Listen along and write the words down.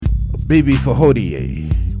Bibi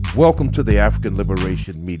Fahodie. Welcome to the African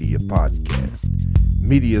Liberation Media Podcast.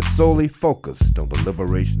 Media solely focused on the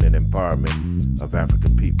liberation and empowerment of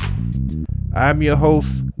African people. I'm your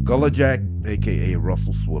host, Gullah Jack, aka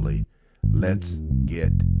Russell Swilly. Let's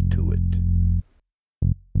get to it.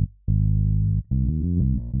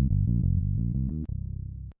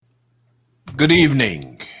 Good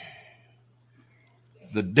evening.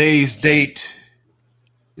 The day's date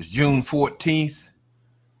is June 14th,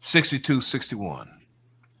 6261.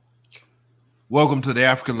 Welcome to the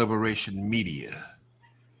African Liberation Media.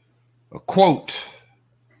 A quote,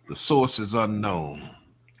 the source is unknown.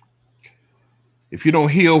 If you don't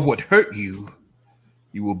heal what hurt you,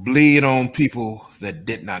 you will bleed on people that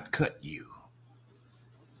did not cut you.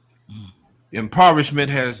 Impoverishment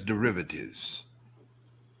has derivatives.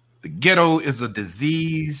 The ghetto is a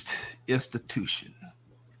diseased institution.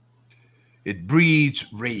 It breeds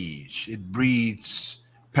rage. It breeds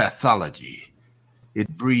pathology. It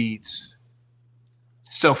breeds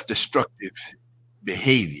self-destructive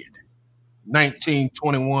behavior.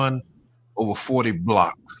 1921, over 40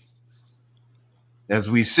 blocks. As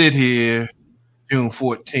we sit here, June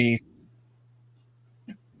 14th,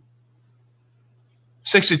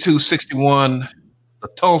 6261, the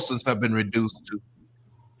Tulsans have been reduced to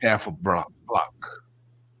half a block.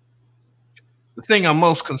 The thing I'm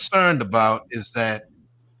most concerned about is that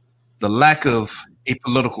the lack of a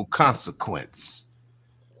political consequence.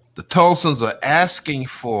 The Tulsans are asking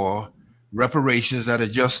for reparations that are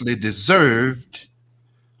justly deserved,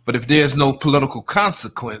 but if there's no political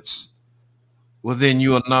consequence, well, then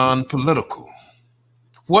you are non-political.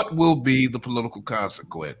 What will be the political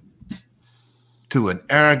consequence to an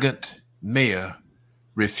arrogant mayor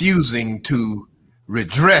refusing to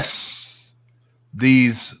redress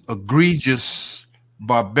these egregious,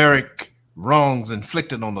 barbaric wrongs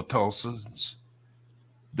inflicted on the Tulsans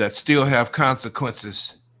that still have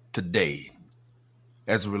consequences today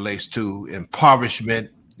as it relates to impoverishment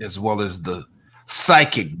as well as the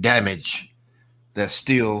psychic damage that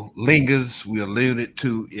still lingers? We alluded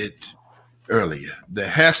to it earlier. There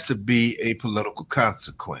has to be a political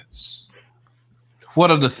consequence. What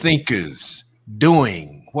are the thinkers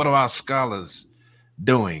doing? What are our scholars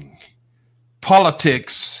doing?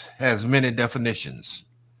 Politics has many definitions.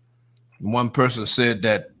 One person said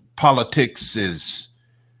that politics is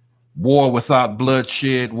war without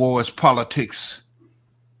bloodshed. War is politics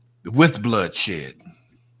with bloodshed.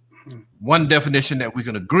 One definition that we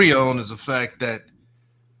can agree on is the fact that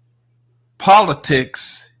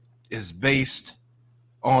politics is based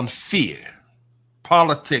on fear.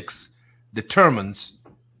 Politics determines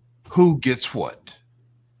who gets what.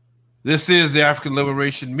 This is the African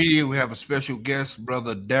Liberation Media. We have a special guest,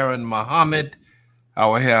 Brother Darren Muhammad. I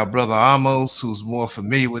will have Brother Amos, who's more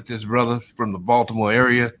familiar with this brother from the Baltimore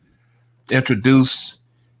area, introduce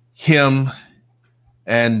him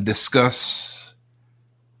and discuss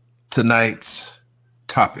tonight's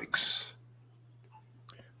topics.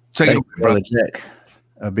 Take it away, brother. Jack.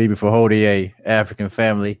 Bibi Fahodie, African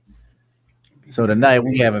family. So tonight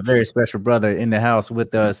we have a very special brother in the house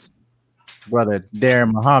with us, Brother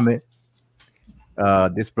Darren Muhammad.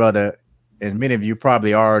 This brother, as many of you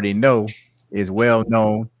probably already know, is well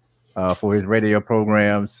known for his radio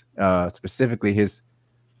programs, specifically his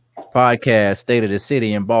podcast, State of the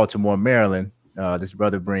City in Baltimore, Maryland. This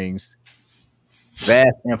brother brings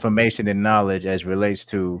vast information and knowledge as relates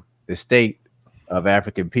to the state of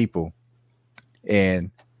African people.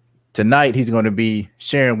 And tonight he's going to be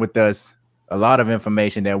sharing with us a lot of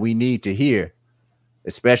information that we need to hear,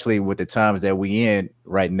 especially with the times that we in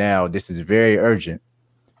right now. This is very urgent,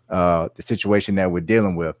 the situation that we're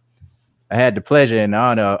dealing with. I had the pleasure and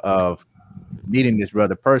honor of meeting this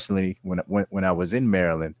brother personally when I was in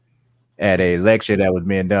Maryland at a lecture that was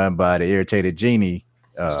being done by the Irritated Genie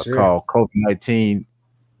called COVID-19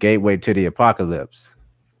 Gateway to the Apocalypse.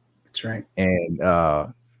 That's right. And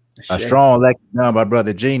a strong lecture done by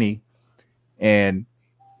Brother Genie. And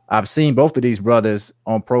I've seen both of these brothers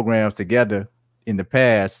on programs together in the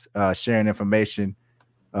past, sharing information.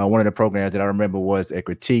 One of the programs that I remember was a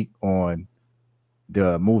critique on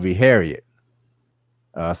the movie Harriet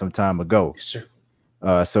some time ago. Yes,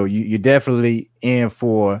 sir. So you're definitely in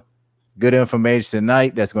for good information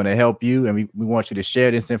tonight that's going to help you. And we want you to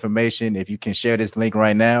share this information. If you can share this link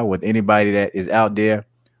right now with anybody that is out there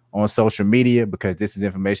on social media, because this is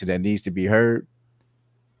information that needs to be heard.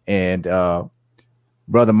 And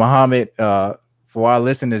Brother Muhammad, for our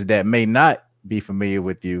listeners that may not be familiar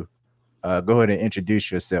with you, go ahead and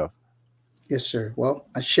introduce yourself. Yes, sir. Well,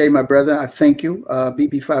 Ashe, my brother, I thank you.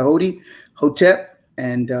 Bibi Fahodie, Hotep,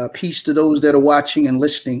 and peace to those that are watching and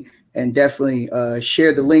listening and definitely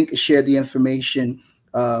share the link, share the information.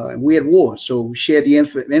 We're at war, so share the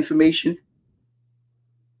information,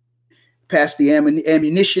 pass the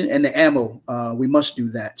ammunition and the ammo. We must do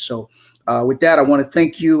that. So with that, I want to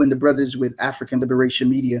thank you and the brothers with African Liberation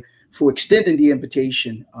Media for extending the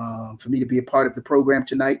invitation for me to be a part of the program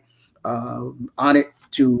tonight. Honored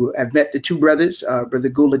to have met the two brothers, Brother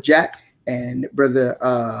Gula Jack and Brother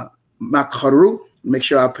Makharu. Make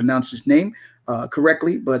sure I pronounce his name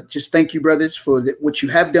correctly. But just thank you, brothers, for what you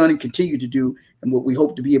have done and continue to do, and what we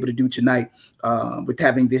hope to be able to do tonight with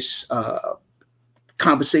having this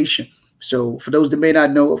conversation. So for those that may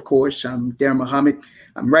not know, of course, I'm Darren Muhammad.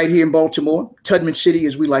 I'm right here in Baltimore, Tubman City,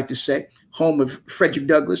 as we like to say, home of Frederick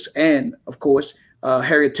Douglass and, of course,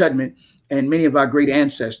 Harriet Tubman and many of our great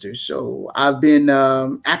ancestors. So I've been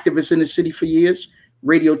activist in the city for years,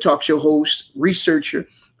 radio talk show host, researcher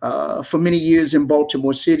for many years in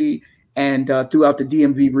Baltimore City and throughout the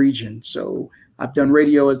DMV region. So I've done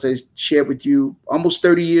radio, as I shared with you, almost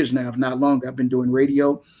 30 years now, if not longer. I've been doing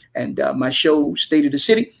radio, and my show, State of the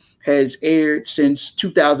City, has aired since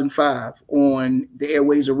 2005 on the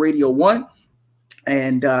airways of Radio 1,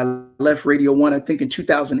 and left Radio 1, I think, in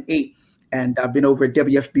 2008. And I've been over at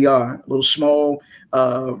WFBR, a little small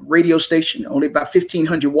radio station, only about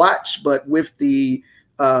 1,500 watts, but with the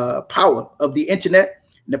power of the internet,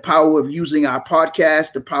 and the power of using our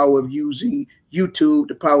podcast, the power of using YouTube,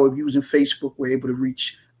 the power of using Facebook, we're able to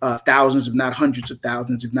reach thousands, if not hundreds of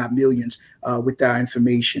thousands, if not millions, with our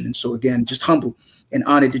information. And so, again, just humble and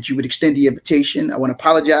honored that you would extend the invitation. I want to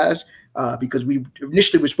apologize because we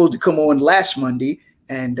initially were supposed to come on last Monday,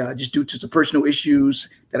 and just due to some personal issues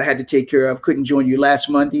that I had to take care of, couldn't join you last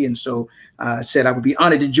Monday. And so I said I would be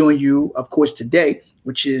honored to join you, of course, today,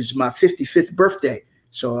 which is my 55th birthday.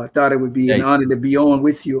 So I thought it would be an honor to be on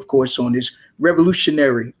with you, of course, on this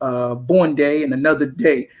revolutionary born day and another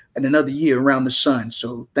day and another year around the sun.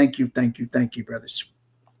 So thank you, brothers.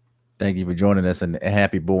 Thank you for joining us, and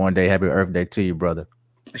happy born day, happy Earth Day to you, brother.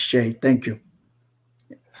 Shay, thank you.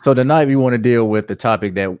 So tonight we want to deal with the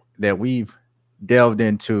topic that we've delved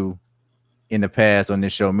into in the past on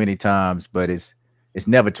this show many times, but it's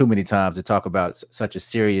never too many times to talk about such a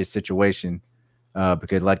serious situation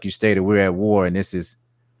because, like you stated, we're at war, and this is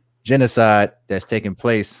genocide that's taking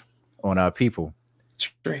place on our people.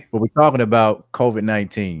 Right. But we're talking about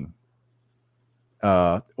COVID-19,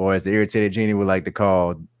 or as the irritated genie would like to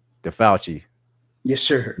call, the Fauci. Yes,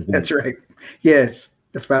 sir. That's right. Yes,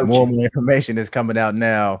 the Fauci. More and more information is coming out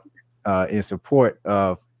now in support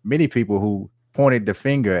of many people who pointed the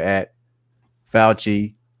finger at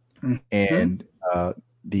Fauci and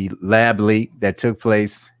the lab leak that took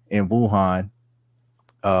place in Wuhan.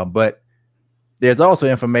 But there's also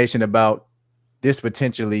information about this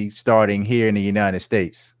potentially starting here in the United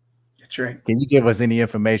States. That's right. Can you give us any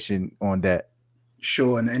information on that?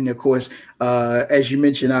 Sure. And of course, as you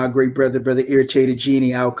mentioned, our great brother Irritated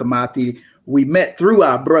Genie Al Kamathi, we met through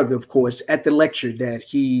our brother, of course, at the lecture that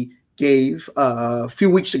he gave a few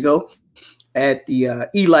weeks ago at the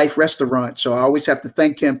E-Life restaurant. So I always have to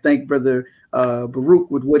thank him, thank Brother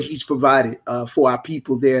Baruch with what he's provided for our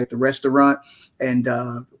people there at the restaurant. And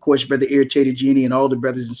of course, Brother Irritated Genie and all the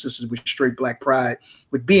brothers and sisters with Straight Black Pride,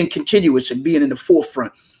 with being continuous and being in the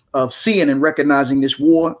forefront of seeing and recognizing this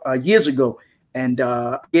war years ago. And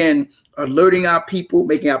again, alerting our people,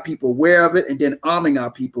 making our people aware of it, and then arming our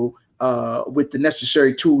people with the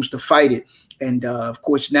necessary tools to fight it. And of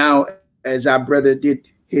course, now, as our brother did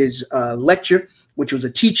his lecture, which was a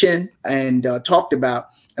teach-in and talked about,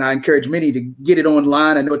 and I encourage many to get it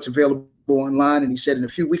online. I know it's available online, and he said in a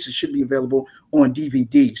few weeks it should be available on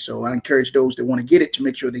DVD. So I encourage those that want to get it to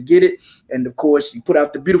make sure they get it. And of course, he put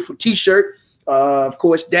out the beautiful T-shirt. Of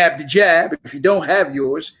course, Dab the Jab. If you don't have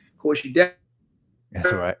yours, of course, you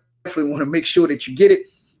That's right. definitely want to make sure that you get it.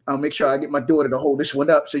 I'll make sure I get my daughter to hold this one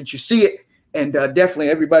up so that you see it. And definitely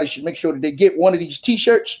everybody should make sure that they get one of these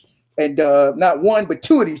T-shirts, and not one, but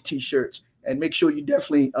two of these T-shirts. And make sure you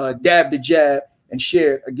definitely dab the jab and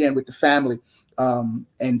share it again with the family.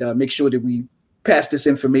 And make sure that we pass this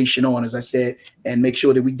information on, as I said, and make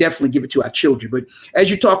sure that we definitely give it to our children. But as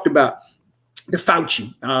you talked about, the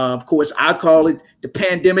Fauci, of course, I call it the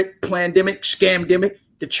pandemic, plandemic, scamdemic,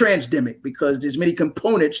 the transdemic, because there's many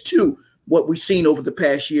components to what we've seen over the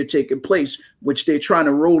past year taking place, which they're trying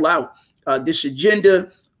to roll out this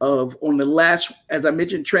agenda of, on the last, as I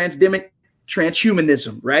mentioned, transdemic,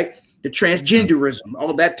 transhumanism, right? The transgenderism,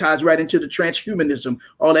 all that ties right into the transhumanism.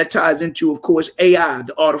 All that ties into, of course, AI,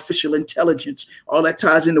 the artificial intelligence. All that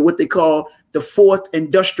ties into what they call the fourth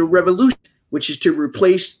industrial revolution, which is to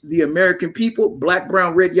replace the American people, black,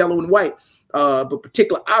 brown, red, yellow, and white, but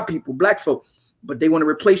particularly our people, black folk, but they want to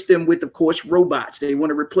replace them with, of course, robots. They want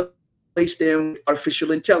to replace them with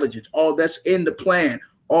artificial intelligence. All that's in the plan.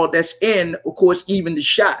 All that's in, of course, even the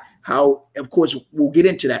shot. How, of course, we'll get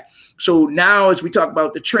into that. So now, as we talk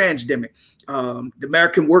about the transdemic, the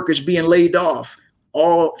American workers being laid off,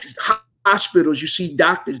 all hospitals, you see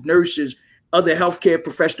doctors, nurses, other healthcare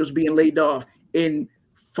professionals being laid off. In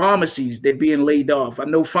pharmacies, they're being laid off. I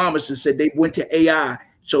know pharmacists said they went to AI.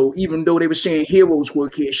 So even though they were saying heroes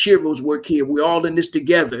work here, sheroes work here, we're all in this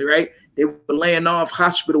together, right? They were laying off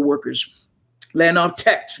hospital workers, laying off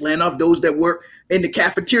techs, laying off those that work in the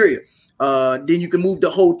cafeteria. Then you can move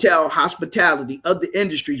to hotel, hospitality, other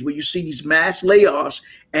industries where you see these mass layoffs,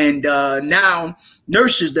 and now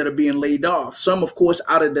nurses that are being laid off. Some, of course,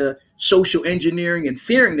 out of the social engineering and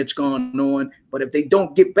fearing that's going on. But if they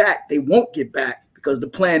don't get back, they won't get back, because the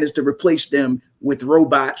plan is to replace them with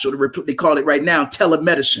robots, or they call it right now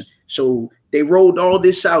telemedicine. So they rolled all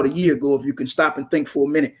this out a year ago. If you can stop and think for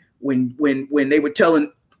a minute, when they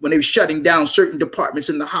were shutting down certain departments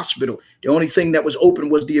in the hospital, the only thing that was open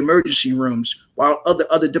was the emergency rooms, while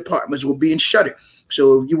other departments were being shuttered.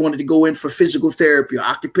 So if you wanted to go in for physical therapy or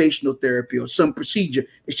occupational therapy or some procedure,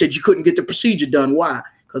 they said you couldn't get the procedure done. Why?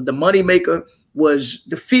 Because the moneymaker was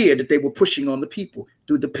the fear that they were pushing on the people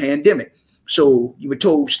through the pandemic. So you were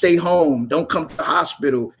told, stay home, don't come to the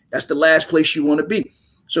hospital. That's the last place you want to be.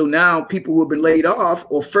 So now people who have been laid off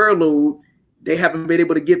or furloughed, they haven't been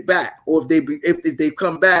able to get back. Or if they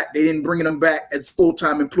come back, they didn't bring them back as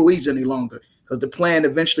full-time employees any longer, because the plan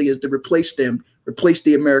eventually is to replace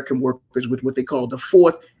the American workers with what they call the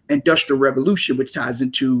fourth industrial revolution, which ties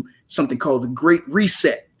into something called the Great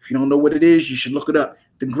Reset. If you don't know what it is, you should look it up.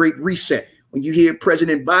 The Great Reset. When you hear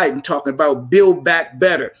President Biden talking about build back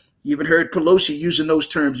better, you even heard Pelosi using those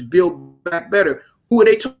terms, build back better. Who are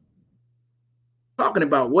they talking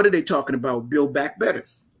about? What are they talking about? Build back better.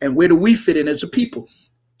 And where do we fit in as a people?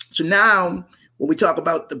 So now when we talk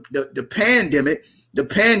about the pandemic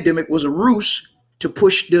was a ruse to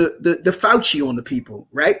push the Fauci on the people,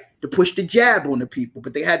 right? To push the jab on the people.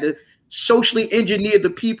 But they had to socially engineer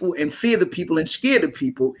the people and fear the people and scare the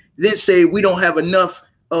people, then say we don't have enough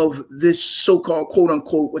of this so-called, quote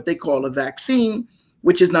unquote, what they call a vaccine,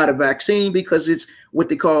 which is not a vaccine because it's what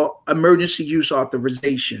they call emergency use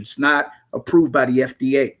authorizations, not approved by the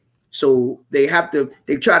FDA. So they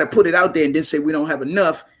try to put it out there and then say we don't have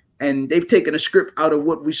enough. And they've taken a script out of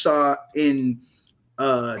what we saw in,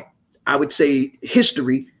 I would say,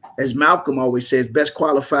 history, as Malcolm always says, best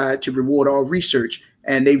qualified to reward all research.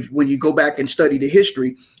 And when you go back and study the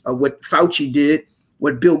history of what Fauci did,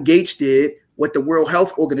 what Bill Gates did, what the World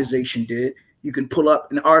Health Organization did, you can pull up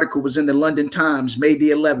an article, was in the London Times, May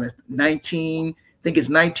the 11th,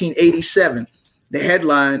 1987. The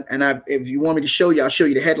headline, and if you want me to show you, I'll show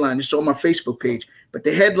you the headline. It's on my Facebook page. But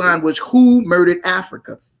the headline was "Who Murdered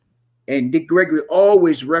Africa?" And Dick Gregory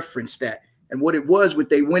always referenced that. And what it was,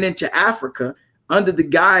 they went into Africa under the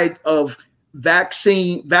guide of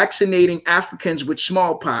vaccinating Africans with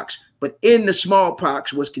smallpox, but in the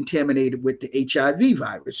smallpox was contaminated with the HIV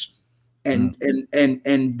virus. And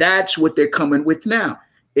that's what they're coming with now.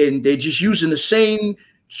 And they're just using the same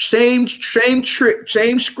trick,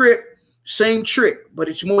 same script, same trick, but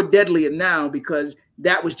it's more deadlier now because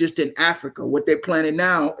that was just in Africa. What they're planning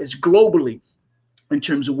now is globally in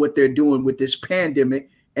terms of what they're doing with this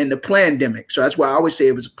pandemic and the plandemic. So that's why I always say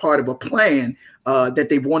it was part of a plan that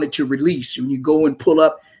they've wanted to release. When you go and pull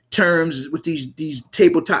up terms with these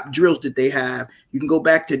tabletop drills that they have, you can go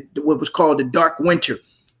back to what was called the Dark Winter,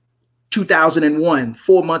 2001,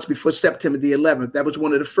 4 months before September the 11th. That was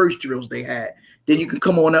one of the first drills they had. Then you can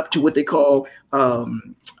come on up to what they call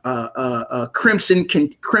Crimson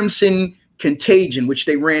Contagion, which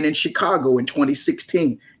they ran in Chicago in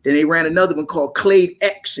 2016. Then they ran another one called Clade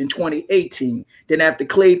X in 2018. Then after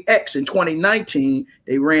Clade X in 2019,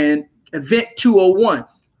 they ran Event 201,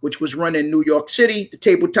 which was run in New York City, the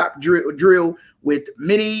tabletop drill with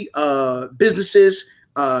many businesses,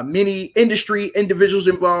 many industry individuals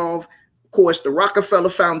involved. Of course, the Rockefeller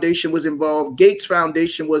Foundation was involved. Gates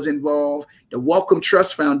Foundation was involved. The Wellcome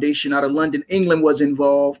Trust Foundation out of London, England was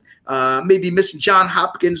involved. Maybe Miss John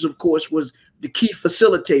Hopkins, of course, was the key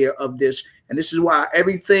facilitator of this. And this is why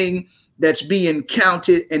everything that's being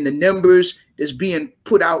counted and the numbers that's being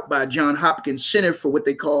put out by John Hopkins Center for what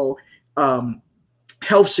they call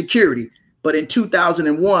health security. But in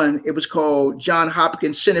 2001, it was called John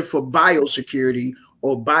Hopkins Center for Biosecurity,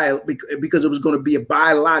 because it was going to be a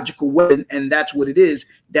biological weapon, and that's what it is,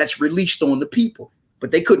 that's released on the people. But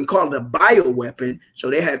they couldn't call it a bioweapon, so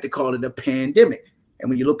they had to call it a pandemic. And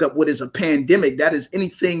when you look up what is a pandemic, that is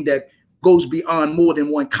anything that goes beyond more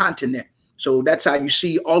than one continent. So that's how you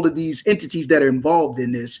see all of these entities that are involved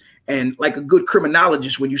in this. And like a good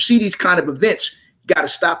criminologist, when you see these kind of events, you got to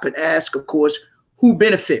stop and ask, of course, who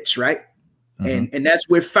benefits, right? And that's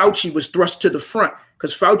where Fauci was thrust to the front,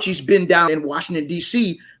 because Fauci's been down in Washington,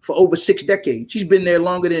 D.C. for over 6 decades. He's been there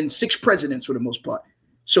longer than 6 presidents for the most part.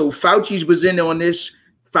 So Fauci was in on this.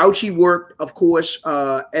 Fauci worked, of course,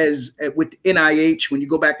 with NIH. When you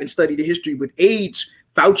go back and study the history with AIDS,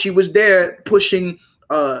 Fauci was there pushing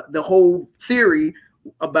the whole theory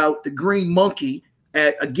about the green monkey,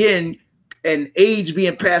 again, and AIDS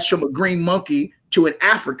being passed from a green monkey to an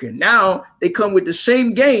African. Now they come with the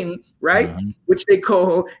same game, right? Which they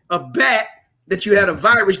call a bat, that you had a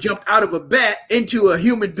virus jumped out of a bat into a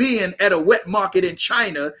human being at a wet market in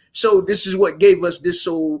China. So this is what gave us this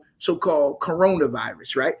so-called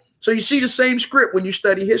coronavirus, right? So you see the same script when you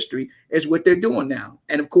study history as what they're doing now.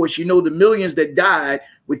 And of course, you know, the millions that died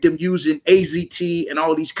with them using AZT and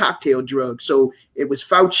all these cocktail drugs. So it was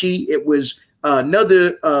Fauci, it was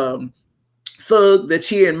another thug that's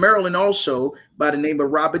here in Maryland also by the name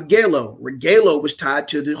of Robert Gallo. Gallo was tied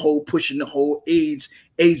to the whole pushing the whole AIDS,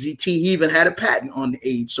 AZT. He even had a patent on the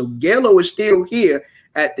AIDS. So Gallo is still here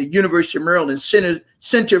at the University of Maryland Center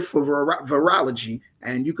for Virology,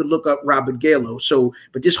 and you can look up Robert Gallo. So,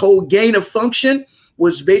 but this whole gain of function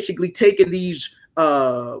was basically taking these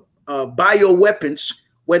bioweapons,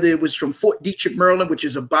 whether it was from Fort Detrick, Maryland, which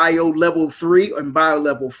is a bio level 3 and bio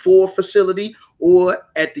level 4 facility, or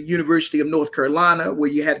at the University of North Carolina, where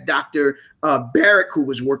you had Dr. Barrett, who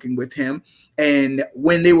was working with him. And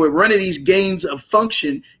when they were running these gains of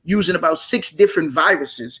function using about 6 different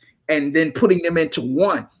viruses and then putting them into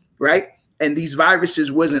one, right? And these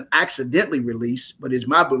viruses wasn't accidentally released, but it's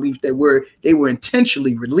my belief they were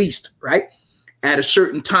intentionally released, right? At a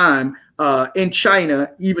certain time in China,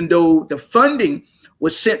 even though the funding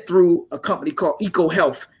was sent through a company called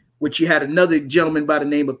EcoHealth, which you had another gentleman by the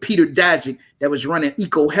name of Peter Daszak that was running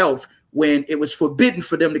EcoHealth, when it was forbidden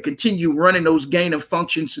for them to continue running those gain of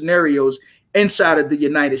function scenarios inside of the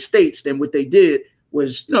United States. Then what they did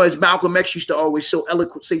was, you know, as Malcolm X used to always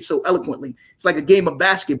say so eloquently, it's like a game of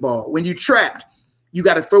basketball. When you're trapped, you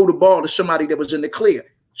got to throw the ball to somebody that was in the clear.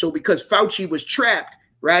 So because Fauci was trapped,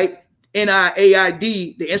 right?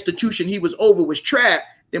 NIAID, the institution he was over, was trapped.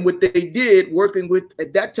 Then what they did, working with,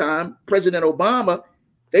 at that time, President Obama,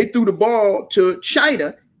 they threw the ball to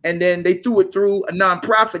China, and then they threw it through a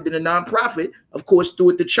nonprofit. Then a nonprofit, of course,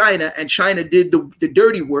 threw it to China, and China did the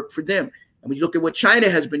dirty work for them. And when you look at what China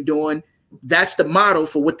has been doing, that's the model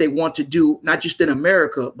for what they want to do, not just in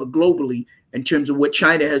America, but globally, in terms of what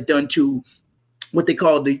China has done to what they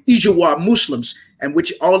call the Ijawar Muslims, and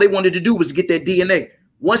which all they wanted to do was get their DNA.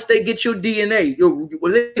 Once they get your DNA,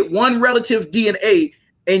 one relative DNA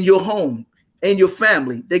in your home, in your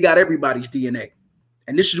family, they got everybody's DNA.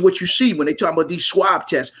 And this is what you see when they talk about these swab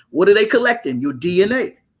tests. What are they collecting? Your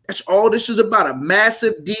DNA. That's all this is about, a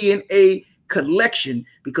massive DNA collection.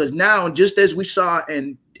 Because now, just as we saw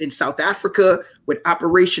in South Africa with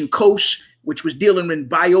Operation Coast, which was dealing in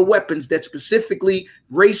bioweapons, that specifically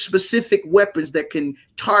race-specific weapons that can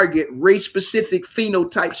target race-specific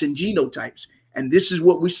phenotypes and genotypes. And this is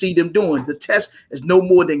what we see them doing. The test is no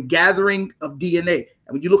more than gathering of DNA.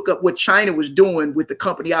 And when you look up what China was doing with the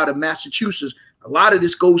company out of Massachusetts, a lot of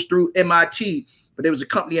this goes through MIT, but there was a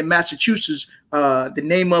company in Massachusetts. The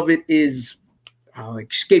name of it is,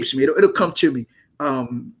 escapes me. It'll come to me.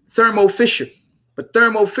 Thermo Fisher. But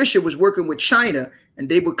Thermo Fisher was working with China, and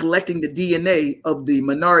they were collecting the DNA of the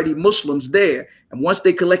minority Muslims there. And once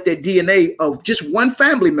they collect their DNA of just one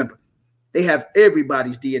family member, they have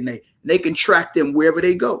everybody's DNA. And they can track them wherever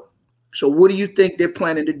they go. So what do you think they're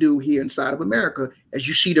planning to do here inside of America as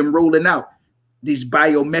you see them rolling out these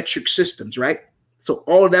biometric systems, right? So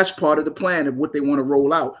all of that's part of the plan of what they want to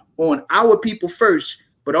roll out on our people first,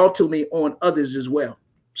 but ultimately on others as well.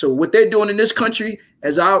 So what they're doing in this country,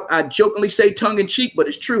 as I jokingly say tongue in cheek, but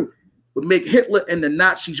it's true, would make Hitler and the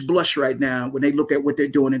Nazis blush right now when they look at what they're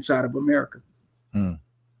doing inside of America.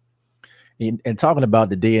 And talking about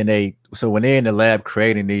the DNA, so when they're in the lab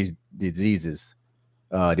creating these diseases,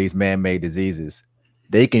 these man-made diseases,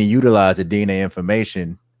 they can utilize the DNA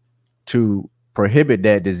information to prohibit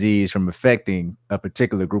that disease from affecting a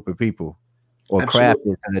particular group of people, or craft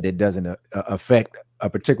it so that it doesn't affect a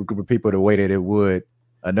particular group of people the way that it would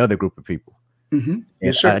another group of people.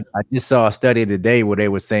 Yes, sir. I just saw a study today where they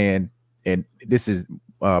were saying, and this is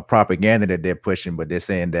propaganda that they're pushing, but they're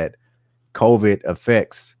saying that COVID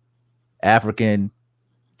affects African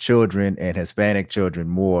children and Hispanic children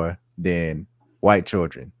more than white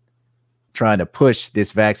children, trying to push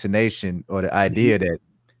this vaccination, or the idea that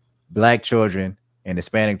Black children and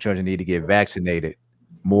Hispanic children need to get vaccinated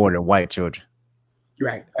more than white children.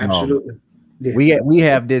 Right. Absolutely. Yeah. We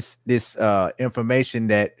have this information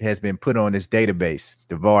that has been put on this database,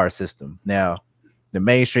 the VAR system. Now, the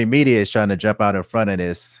mainstream media is trying to jump out in front of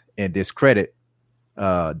this and discredit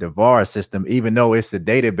the VAR system, even though it's a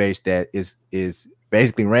database that is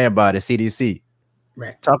basically ran by the CDC.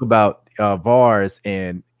 Right. Talk about VARs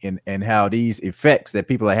and how these effects that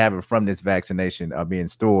people are having from this vaccination are being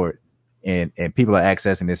stored and people are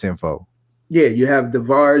accessing this info. Yeah, you have the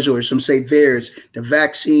VARs, or some say VAERS, the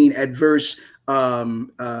vaccine adverse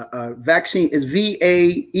vaccine is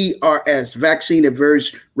VAERS, vaccine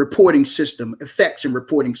adverse reporting system, effects and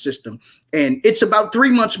reporting system. And it's about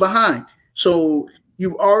 3 months behind. So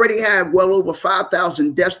you already have well over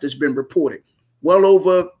 5,000 deaths that's been reported, well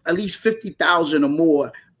over at least 50,000 or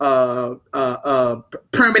more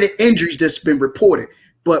permanent injuries that's been reported.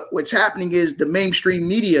 But what's happening is the mainstream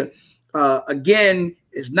media, again,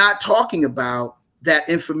 is not talking about that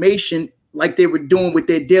information like they were doing with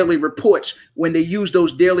their daily reports, when they use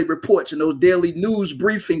those daily reports and those daily news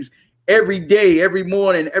briefings every day, every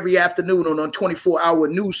morning, every afternoon on 24-hour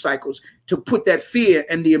news cycles to put that fear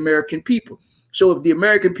in the American people. So if the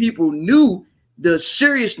American people knew the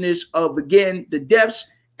seriousness of, again, the deaths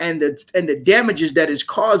and the damages that is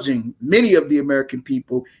causing many of the American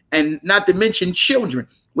people, and not to mention children,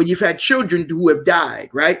 when you've had children who have died,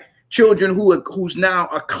 right? Children who's now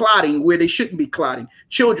are clotting where they shouldn't be clotting.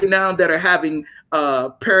 Children now that are having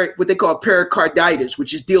what they call pericarditis,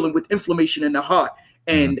 which is dealing with inflammation in the heart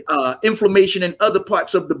and inflammation in other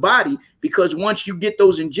parts of the body, because once you get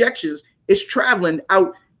those injections, it's traveling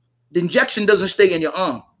out. The injection doesn't stay in your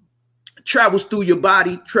arm. It travels through your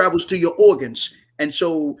body, travels to your organs. And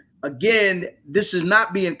so, again, this is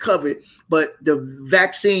not being covered, but the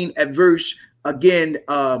vaccine adverse, again,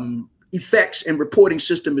 effects and reporting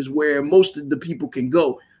system is where most of the people can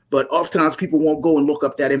go. But oftentimes people won't go and look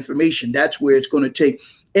up that information. That's where it's going to take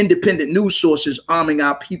independent news sources arming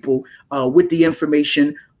our people with the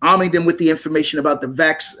information, arming them with the information about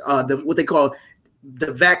the what they call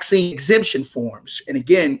the vaccine exemption forms. And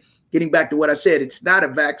again, getting back to what I said, it's not a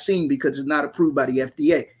vaccine because it's not approved by the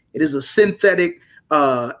FDA. It is a synthetic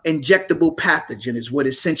injectable pathogen is what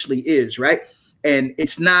essentially is, right? And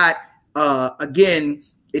it's not, again,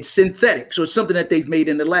 it's synthetic. So it's something that they've made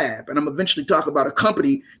in the lab. And I'm eventually talking about a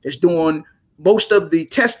company that's doing most of the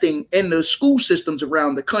testing in the school systems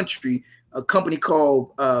around the country, a company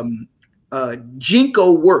called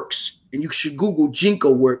Ginkgo Works. And you should Google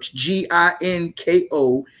Ginkgo Works,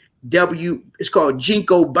 GINKOW. It's called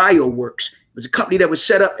Ginkgo Bioworks. It was a company that was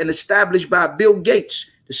set up and established by Bill Gates.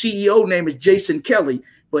 The CEO name is Jason Kelly,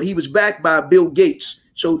 but he was backed by Bill Gates.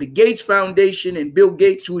 So the Gates Foundation and Bill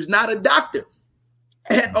Gates, who is not a doctor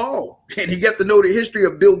at all. And you have to know the history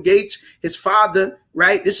of Bill Gates, his father,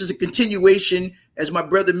 right? This is a continuation, as my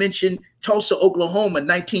brother mentioned, Tulsa, Oklahoma,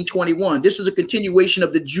 1921. This is a continuation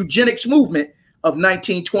of the eugenics movement of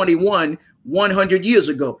 1921, 100 years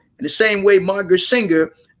ago. In the same way, Margaret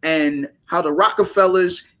Sanger and how the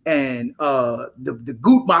Rockefellers and the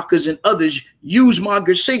Guttmachers and others use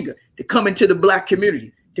Margaret Sanger to come into the Black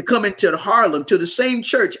community, to come into Harlem, to the same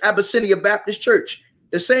church, Abyssinia Baptist Church,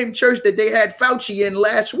 the same church that they had Fauci in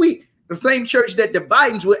last week, the same church that the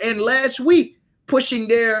Bidens were in last week, pushing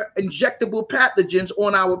their injectable pathogens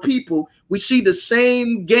on our people. We see the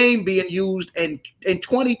same game being used in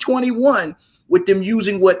 2021 with them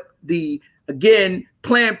using what again,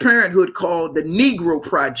 Planned Parenthood called the Negro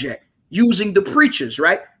Project, using the preachers,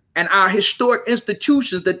 right? And our historic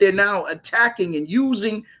institutions that they're now attacking and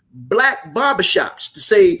using Black barbershops to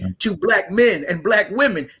say to Black men and Black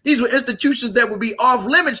women. These were institutions that would be off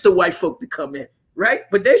limits to white folk to come in, right?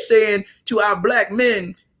 But they're saying to our Black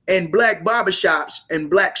men and Black barbershops and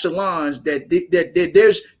Black salons that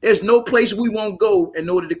there's no place we won't go in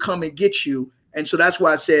order to come and get you. And so that's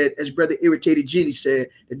why I said, as Brother Irritated Genie said,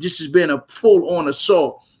 that this has been a full-on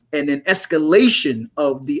assault and an escalation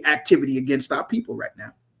of the activity against our people right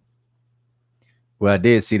now. Well, I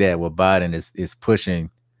did see that where Biden is pushing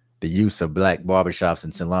the use of Black barbershops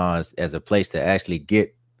and salons as a place to actually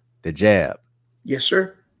get the jab. Yes,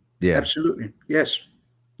 sir. Yeah, absolutely. Yes.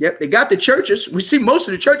 Yep. They got the churches. We see most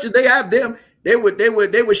of the churches, they have them. They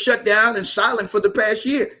were shut down and silent for the past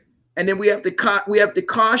year. And then we have to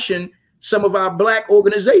caution some of our Black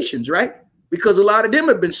organizations, right? Because a lot of them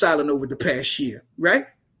have been silent over the past year, right?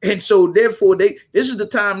 And so therefore this is the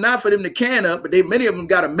time not for them to can up, but many of them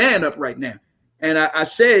got a man up right now. And I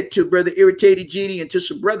said to Brother Irritated Genie and to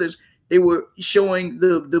some brothers, they were showing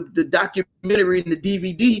the documentary and the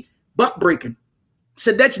DVD, Buck Breaking.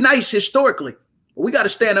 Said that's nice historically. We got to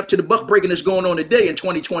stand up to the buck breaking that's going on today in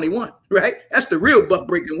 2021, right? That's the real buck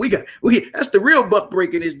breaking that's the real buck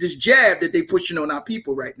breaking is this jab that they pushing on our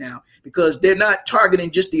people right now, because they're not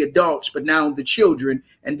targeting just the adults, but now the children.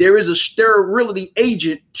 And there is a sterility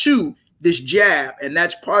agent to this jab. And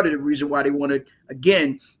that's part of the reason why they want to,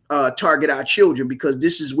 again, target our children, because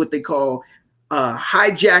this is what they call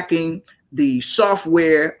hijacking the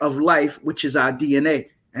software of life, which is our DNA.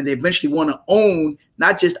 And they eventually want to own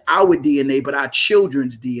not just our DNA, but our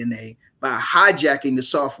children's DNA by hijacking the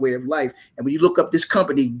software of life. And when you look up this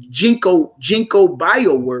company, Ginkgo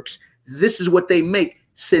Bioworks, this is what they make: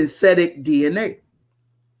 synthetic DNA.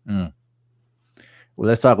 Well,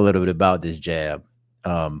 let's talk a little bit about this jab,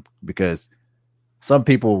 because some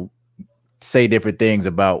people say different things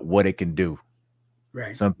about what it can do.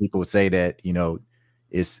 Right. Some people say that,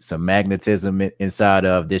 it's some magnetism inside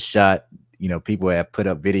of this shot. People have put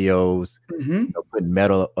up videos, putting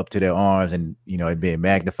metal up to their arms and, it being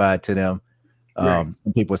magnified to them. Right.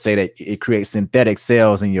 Some people say that it creates synthetic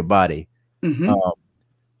cells in your body.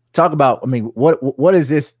 Talk about, what is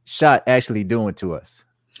this shot actually doing to us?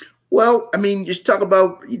 Well, just talk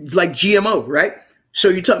about like GMO, right? So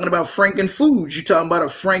you're talking about Franken foods. You're talking about a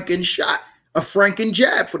Franken shot, a Franken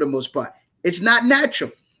jab for the most part. It's not natural.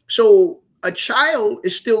 So a child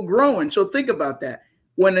is still growing. So think about that.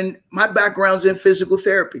 My background's in physical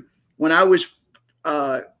therapy. When I was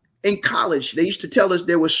in college, they used to tell us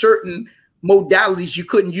there were certain modalities you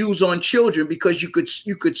couldn't use on children because you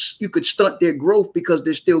could stunt their growth because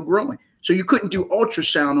they're still growing. So you couldn't do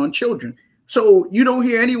ultrasound on children. So you don't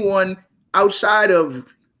hear anyone outside of,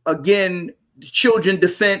 again, children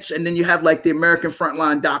defense, and then you have like the American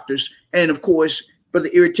frontline doctors, and of course, Brother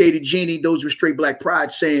Irritated Genie, those with straight black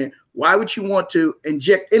pride, saying, why would you want to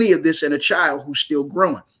inject any of this in a child who's still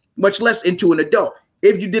growing, much less into an adult?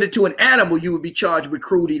 If you did it to an animal, you would be charged with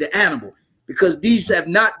cruelty to animal, because these have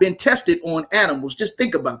not been tested on animals. Just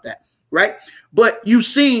think about that, right? But you've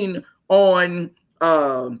seen on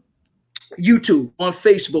YouTube, on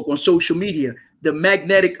Facebook, on social media, the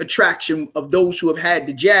magnetic attraction of those who have had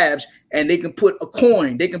the jabs, and they can put a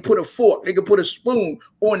coin, they can put a fork, they can put a spoon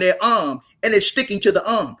on their arm, and it's sticking to the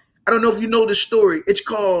arm. I don't know if you know the story. It's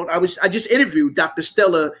called, I just interviewed Dr.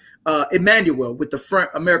 Stella Emmanuel with the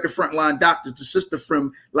American Frontline Doctors, the sister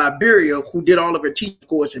from Liberia who did all of her teaching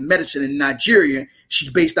course in medicine in Nigeria. She's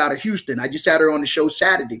based out of Houston. I just had her on the show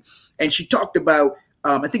Saturday, and she talked about,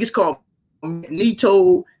 I think it's called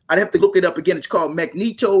magneto. I'd have to look it up again. It's called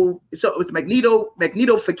magneto. It's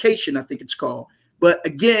magnetification, I think it's called. But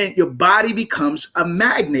again, your body becomes a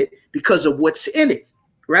magnet because of what's in it,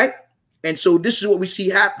 right? And so this is what we see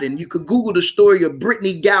happening. You could Google the story of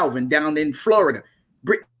Brittany Galvin down in Florida.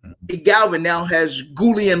 Brittany Galvin now has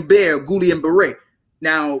Guillain Barre.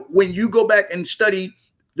 Now, when you go back and study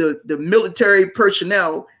the military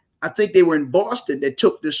personnel, I think they were in Boston that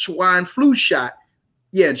took the swine flu shot.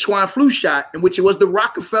 Yeah, swine flu shot, in which it was the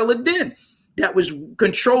Rockefeller den that was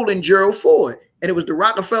controlling Gerald Ford. And it was the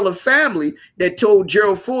Rockefeller family that told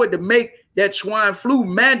Gerald Ford to make that swine flu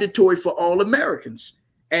mandatory for all Americans.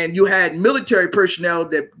 And you had military personnel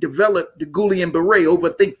that developed the Guillain Barre, over,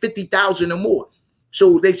 I think, 50,000 or more.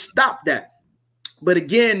 So they stopped that. But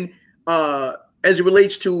again, as it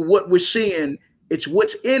relates to what we're seeing, it's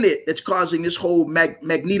what's in it that's causing this whole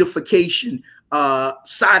magnetification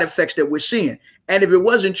side effects that we're seeing. And if it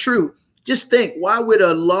wasn't true, just think, why would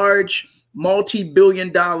a large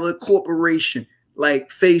multi-billion-dollar corporation like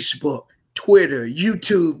Facebook, Twitter,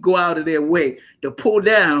 YouTube go out of their way to pull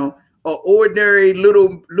down an ordinary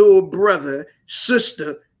little brother,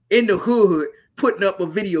 sister in the hood putting up a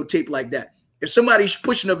videotape like that? If somebody's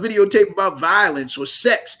pushing a videotape about violence or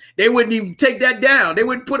sex, they wouldn't even take that down. They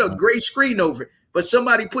wouldn't put a gray screen over it. But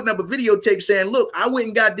somebody putting up a videotape saying, look, I went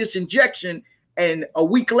and got this injection, and a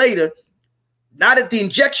week later, not at the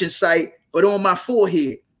injection site, but on my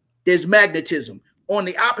forehead, there's magnetism. On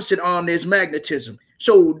the opposite arm, there's magnetism.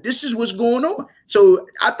 So this is what's going on. So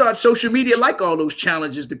I thought social media like all those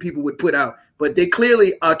challenges that people would put out, but they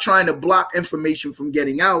clearly are trying to block information from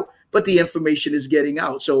getting out, but the information is getting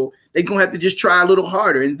out. So they're going to have to just try a little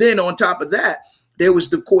harder. And then on top of that, there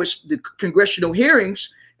was, of course, the congressional hearings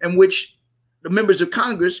in which the members of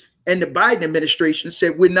Congress and the Biden administration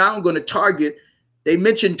said, we're now going to target, they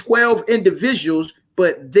mentioned 12 individuals,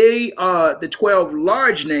 but they are the 12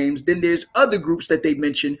 large names. Then there's other groups that they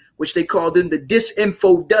mentioned, which they call them the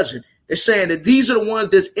Disinfo Dozen. They're saying that these are the ones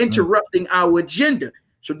that's interrupting our agenda.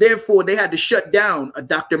 So therefore, they had to shut down a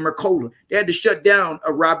Dr. Mercola. They had to shut down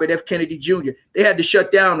a Robert F. Kennedy Jr. They had to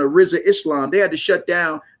shut down a Rizza Islam. They had to shut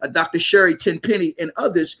down a Dr. Sherry Tenpenny and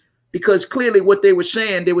others because clearly what they were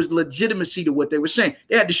saying, there was legitimacy to what they were saying.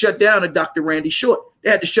 They had to shut down a Dr. Randy Short. They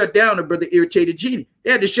had to shut down a Brother Irritated Genie.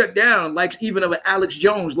 They had to shut down like even of an Alex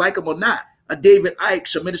Jones, like him or not, a David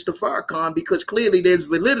Icke, a Minister Farrakhan, because clearly there's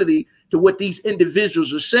validity to what these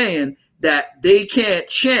individuals are saying, that they can't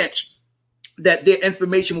chance that their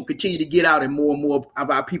information will continue to get out and more of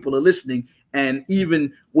our people are listening. And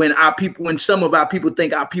even when some of our people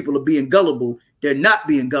think our people are being gullible, they're not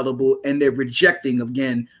being gullible, and they're rejecting,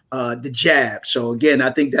 again, the jab. So, again, I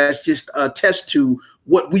think that's just a test to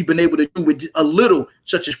what we've been able to do with a little,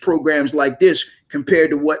 such as programs like this, compared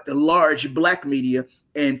to what the large black media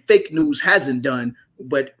and fake news hasn't done.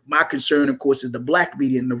 But my concern, of course, is the black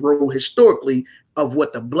media and the role historically of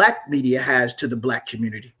what the black media has to the black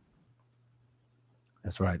community.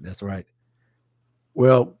 That's right. That's right.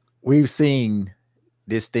 Well, we've seen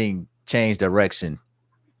this thing change direction.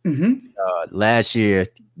 Mm-hmm. Last year,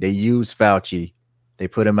 they used Fauci. They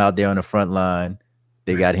put him out there on the front line.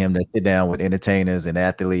 They got him to sit down with entertainers and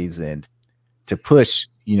athletes and to push,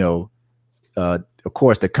 of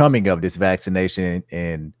course, the coming of this vaccination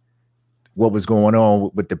and what was going on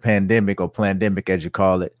with the pandemic, or plandemic, as you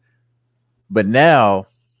call it. But now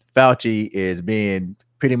Fauci is being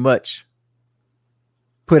pretty much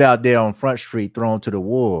put out there on Front Street, thrown to the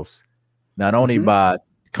wolves, not only by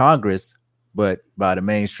Congress, but by the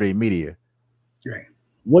mainstream media. Right.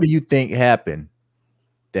 What do you think happened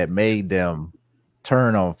that made them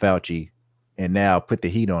turn on Fauci and now put the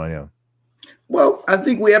heat on him? Well, I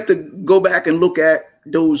think we have to go back and look at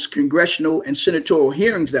those congressional and senatorial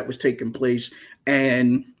hearings that was taking place.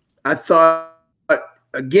 And I thought,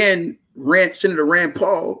 again, Senator Rand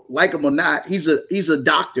Paul, like him or not, he's a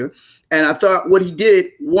doctor. And I thought what he did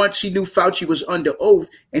once he knew Fauci was under oath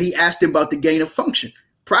and he asked him about the gain of function.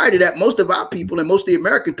 Prior to that, most of our people and most of the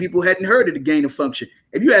American people hadn't heard of the gain of function.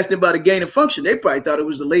 If you asked them about a gain of function, they probably thought it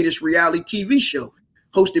was the latest reality TV show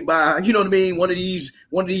hosted by, one of these,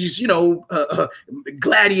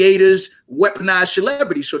 gladiators, weaponized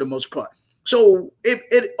celebrities for the most part. So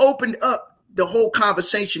it opened up the whole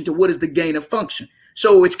conversation to what is the gain of function.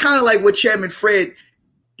 So it's kind of like what Chairman Fred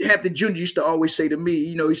Hampton Jr. used to always say to me,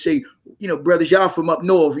 he say, brothers, y'all from up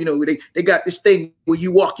north, they got this thing where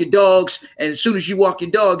you walk your dogs, and as soon as you walk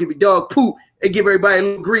your dog, if your dog poop, they give everybody a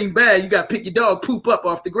little green bag. You got to pick your dog poop up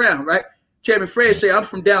off the ground, right? Chairman Fred say, I'm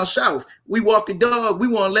from down south. We walk the dog. We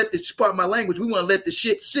want to let this part of my language. We want to let the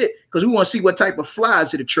shit sit because we want to see what type of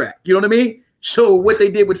flies it attract. You know what I mean? So what they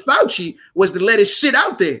did with Fauci was to let it sit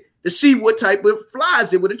out there to see what type of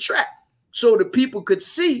flies it would attract, so the people could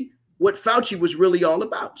see what Fauci was really all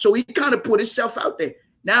about. So he kind of put himself out there.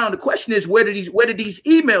 Now the question is, where did these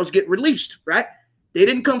emails get released? Right? They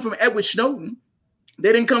didn't come from Edward Snowden.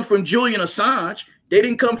 They didn't come from Julian Assange. They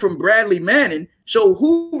didn't come from Bradley Manning. So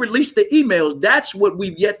who released the emails? That's what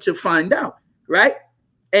we've yet to find out, right?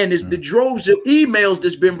 And it's the droves of emails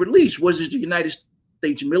that's been released. Was it the United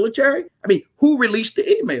States military? I mean, who released the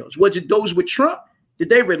emails? Was it those with Trump? Did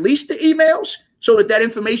they release the emails so that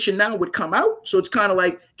information now would come out? So it's kind of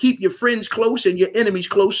like keep your friends close and your enemies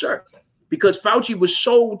closer, because Fauci was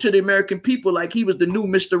sold to the American people like he was the new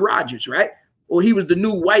Mr. Rogers, right? Or he was the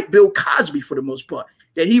new white Bill Cosby for the most part,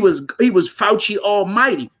 that he was Fauci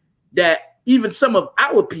almighty, that even some of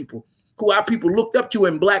our people who our people looked up to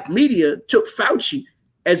in black media took Fauci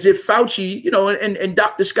as if Fauci, and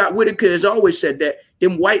Dr. Scott Whitaker has always said that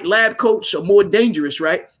them white lab coats are more dangerous,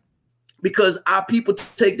 right? Because our people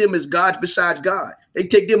take them as gods besides God. They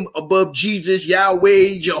take them above Jesus,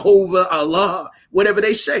 Yahweh, Jehovah, Allah, whatever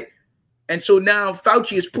they say. And so now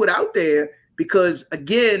Fauci is put out there because,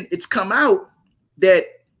 again, it's come out that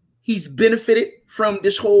he's benefited from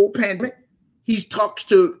this whole pandemic. He's talked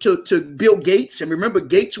to Bill Gates. And remember,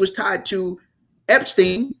 Gates was tied to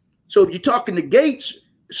Epstein. So if you're talking to Gates,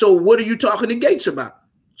 so what are you talking to Gates about?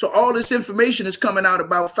 So all this information is coming out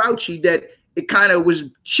about Fauci that it kind of was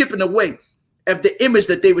chipping away at the image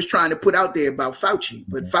that they was trying to put out there about Fauci.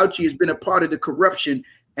 But Fauci has been a part of the corruption.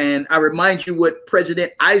 And I remind you what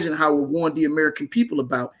President Eisenhower warned the American people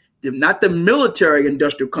about, not the military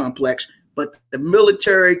industrial complex, but the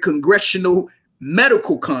military congressional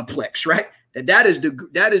medical complex, right? That is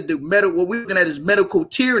the medical, what we're looking at is medical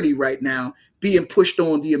tyranny right now being pushed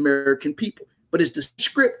on the American people. But it's the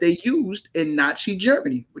script they used in Nazi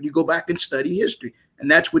Germany when you go back and study history. And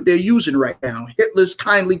that's what they're using right now. Hitler's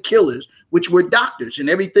kindly killers, which were doctors, and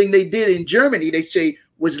everything they did in Germany, they say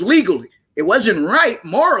was legally. It wasn't right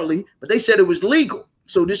morally, but they said it was legal.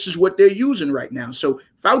 So this is what they're using right now. So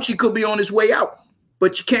Fauci could be on his way out,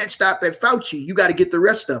 but you can't stop at Fauci. You got to get the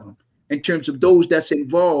rest of them in terms of those that's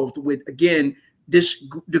involved with, again,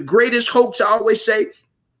 the greatest hoax, I always say,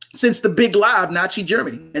 since the big lie of Nazi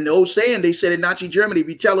Germany. And the old saying, they said in Nazi Germany, if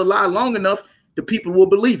you tell a lie long enough, the people will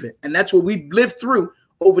believe it. And that's what we've lived through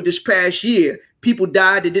over this past year. People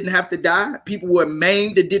died that didn't have to die. People were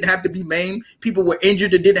maimed that didn't have to be maimed. People were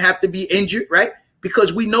injured that didn't have to be injured, right?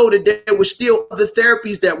 Because we know that there were still other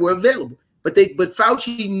therapies that were available. But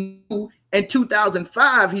Fauci knew in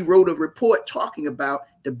 2005, he wrote a report talking about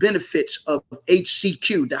the benefits of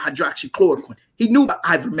HCQ, the hydroxychloroquine. He knew about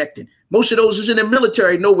ivermectin. Most of those is in the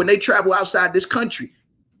military know when they travel outside this country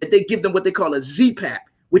that they give them what they call a Z-Pack,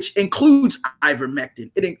 which includes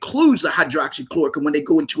ivermectin. It includes a hydroxychloroquine when they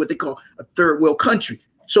go into what they call a third world country.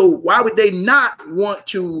 So why would they not want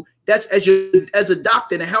to? That's as a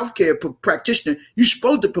doctor and a healthcare practitioner, you're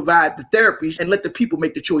supposed to provide the therapies and let the people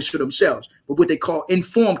make the choice for themselves. But what they call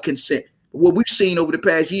informed consent. What we've seen over the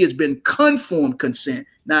past year has been conformed consent,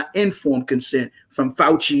 not informed consent from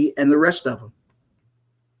Fauci and the rest of them.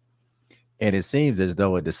 And it seems as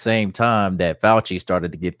though at the same time that Fauci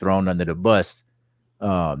started to get thrown under the bus,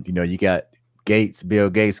 you got Bill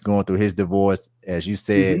Gates going through his divorce. As you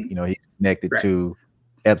said, he's connected to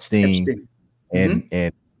Epstein.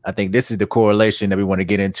 And I think this is the correlation that we want to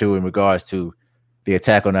get into in regards to the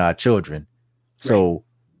attack on our children. So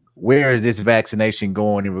where is this vaccination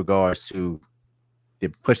going in regards to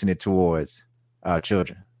pushing it towards our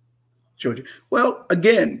children? Well,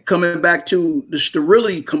 again, coming back to the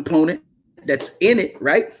sterility component that's in it,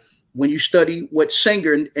 right? When you study what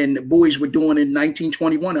Sanger and the boys were doing in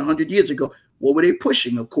 1921, 100 years ago, what were they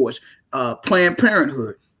pushing? Of course, Planned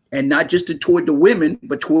Parenthood, and not just toward the women,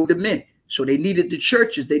 but toward the men. So they needed the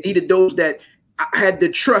churches. They needed those that had the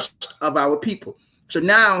trust of our people. So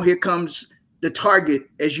now here comes the target,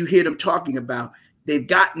 as you hear them talking about. They've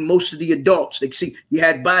gotten most of the adults. They see you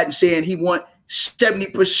had Biden saying he want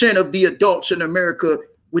 70% of the adults in America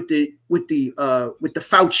with the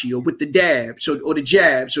Fauci or with the dab, or the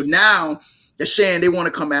jab. So now they're saying they want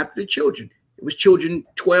to come after the children. It was children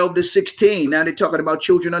 12 to 16. Now they're talking about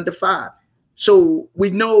children under 5. So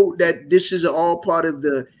we know that this is all part of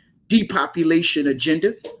the depopulation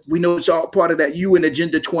agenda. We know it's all part of that UN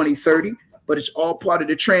Agenda 2030, but it's all part of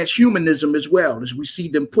the transhumanism as well, as we see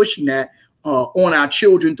them pushing that on our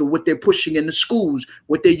children through what they're pushing in the schools,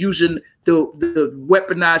 what they're using the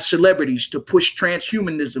weaponized celebrities to push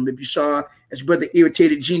transhumanism. If you saw, as Brother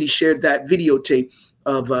Irritated Genie shared that videotape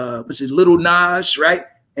of Little Nas, right?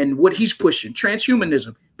 And what he's pushing,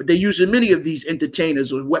 transhumanism. But they're using many of these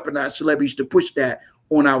entertainers or weaponized celebrities to push that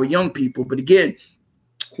on our young people. But again,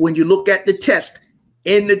 when you look at the test,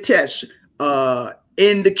 in the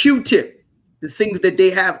Q-tip, the things that they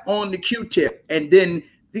have on the Q-tip, and then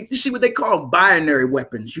you see what they call binary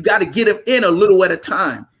weapons. You got to get them in a little at a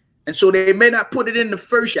time. And so they may not put it in the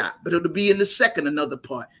first shot, but it'll be in the second, another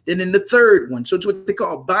part, then in the third one. So it's what they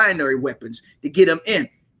call binary weapons to get them in.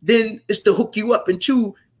 Then it's to hook you up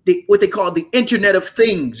into what they call the Internet of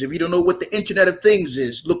Things. If you don't know what the Internet of Things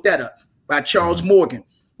is, look that up, by Charles Morgan,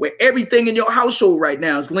 where everything in your household right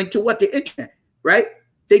now is linked to what? The internet, right?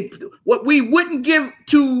 What we wouldn't give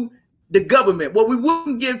to the government, what we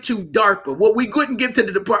wouldn't give to DARPA, what we couldn't give to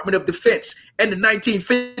the Department of Defense in the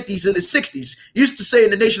 1950s and the 60s. Used to say in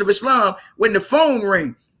the Nation of Islam, when the phone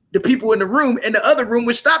rang, the people in the room in the other room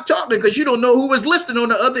would stop talking because you don't know who was listening on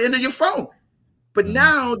the other end of your phone. But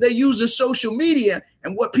now they're using social media,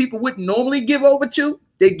 and what people wouldn't normally give over to,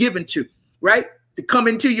 they're giving to, right? To come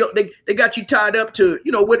into they got you tied up to,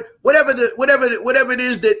 whatever it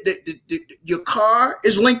is that your car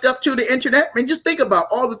is linked up to the internet. I mean, just think about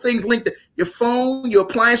all the things linked to your phone, your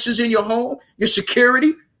appliances in your home, your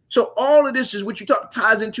security. So all of this is what you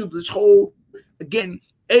ties into this whole, again,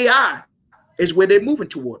 AI is where they're moving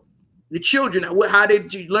toward. The children, how they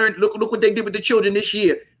learn, look what they did with the children this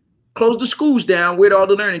year. Close the schools down, where all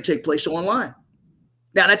the learning take place online.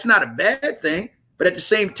 Now, that's not a bad thing. But at the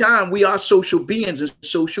same time, we are social beings and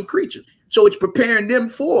social creatures. So it's preparing them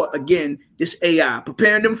for, again, this AI,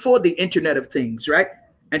 preparing them for the Internet of Things, right?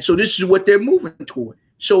 And so this is what they're moving toward.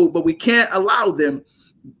 So, but we can't allow them,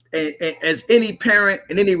 as any parent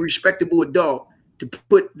and any respectable adult, to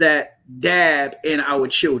put that dab in our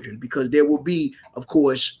children, because there will be, of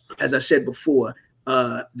course, as I said before,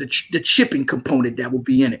 the chipping component that will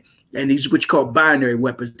be in it. And these are what you call binary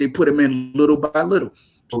weapons. They put them in little by little.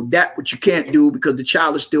 So that what you can't do, because the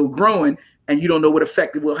child is still growing and you don't know what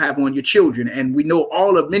effect it will have on your children. And we know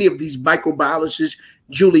many of these microbiologists,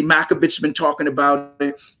 Julie Makovitz has been talking about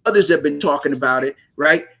it. Others have been talking about it,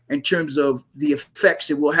 right? In terms of the effects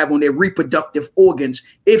it will have on their reproductive organs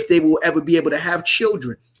if they will ever be able to have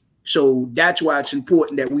children. So that's why it's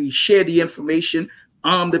important that we share the information,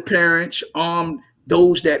 arm the parents, arm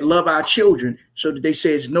those that love our children, so that they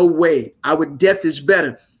say it's no way. Our death is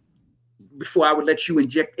better before I would let you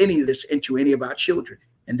inject any of this into any of our children.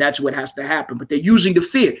 And that's what has to happen. But they're using the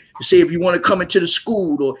fear to say if you want to come into the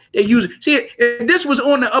school, or they use see if this was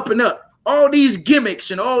on the up and up, all these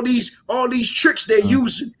gimmicks and all these tricks they're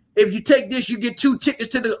using. If you take this, you get 2 tickets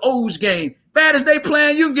to the O's game. Bad as they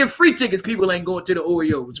playing, you can get free tickets. People ain't going to the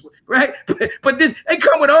Oreos, right? But this, they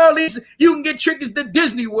come with all these. You can get tickets to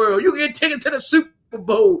Disney World. You can get tickets to the Super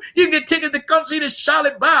Bowl. You can get tickets to come see the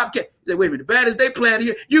Charlotte Bobcats. Wait a minute, bad as they playing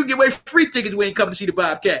here, you can get away free tickets when you come to see the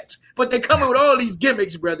Bobcats. But they coming with all these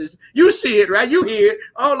gimmicks, brothers. You see it, right? You hear it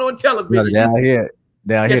all on television. Down here,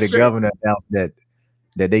 the governor announced that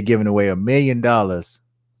they giving away $1 million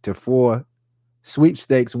to 4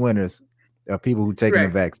 sweepstakes winners of people who taking the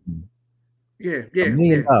vaccine. Yeah.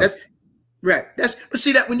 That's right. But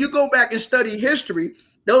see that when you go back and study history,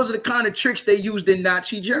 those are the kind of tricks they used in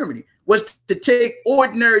Nazi Germany, was to take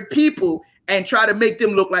ordinary people and try to make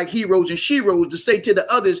them look like heroes and sheroes, to say to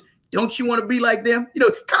the others, don't you want to be like them? You know,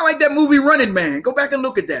 kind of like that movie Running Man. Go back and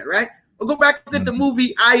look at that, right? Or go back and look at the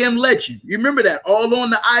movie I Am Legend. You remember that? All on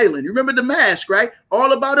the Island. You remember The Mask, right?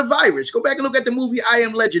 All about a virus. Go back and look at the movie I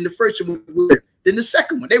Am Legend, the first one. Then the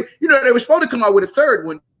second one. They were supposed to come out with a third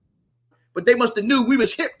one, but they must have knew we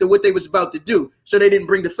was hip to what they was about to do, so they didn't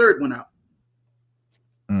bring the third one out.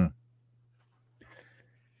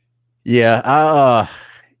 Yeah,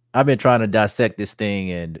 I've been trying to dissect this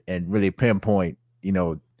thing and really pinpoint,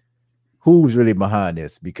 who's really behind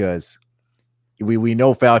this, because we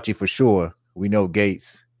know Fauci for sure. We know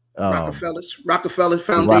Gates. Rockefeller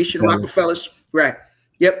Foundation, Rockefellers. Right.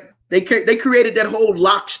 Yep. They created that whole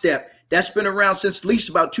lockstep. That's been around since at least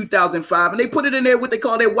about 2005. And they put it in there, what they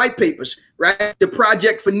call their white papers, right? The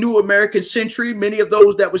Project for New American Century, many of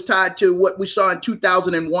those that was tied to what we saw in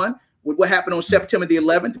 2001 with what happened on September the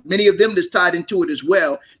 11th. Many of them is tied into it as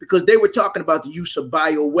well, because they were talking about the use of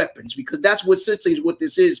bioweapons, because that's what essentially is what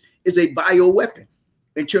this is a bioweapon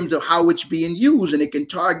in terms of how it's being used. And it can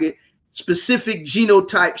target specific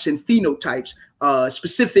genotypes and phenotypes,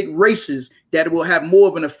 specific races that will have more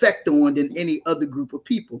of an effect on than any other group of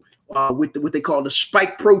people, with what they call the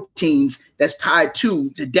spike proteins that's tied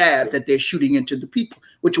to the dab that they're shooting into the people,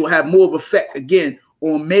 which will have more of effect, again,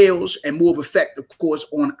 on males and more of effect, of course,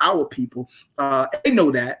 on our people. They know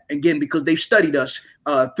that, again, because they've studied us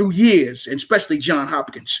through years, and especially John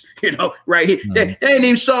Hopkins, right here. Mm-hmm. They ain't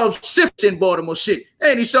even solved syphilis in Baltimore City. They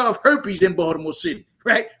ain't even solved herpes in Baltimore City,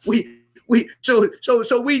 right?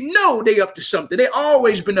 So we know they up to something. They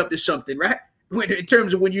always been up to something, right? In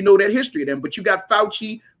terms of when you know that history of them. But you got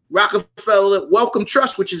Fauci, Rockefeller, Wellcome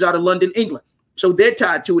Trust, which is out of London, England. So they're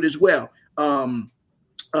tied to it as well. Who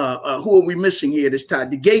are we missing here that's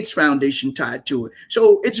tied? The Gates Foundation tied to it.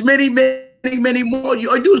 So it's many, many, many more. All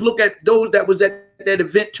you do is look at those that was at that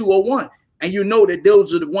event 201, and you know that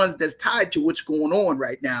those are the ones that's tied to what's going on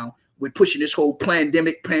right now with pushing this whole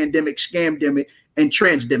pandemic, scamdemic, and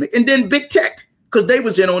transdemic. And then big tech, because they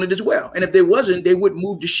was in on it as well. And if they wasn't, they would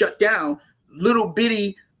move to shut down little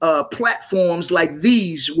bitty platforms like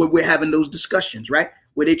these where we're having those discussions, right?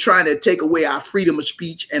 Where they're trying to take away our freedom of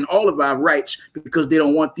speech and all of our rights, because they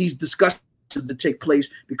don't want these discussions to take place,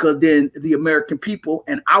 because then the American people,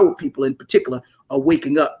 and our people in particular, are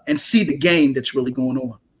waking up and see the game that's really going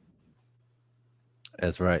on.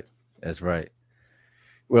 That's right.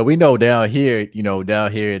 Well, we know down here,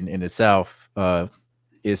 in the South,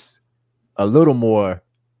 it's a little more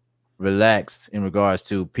relaxed in regards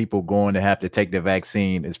to people going to have to take the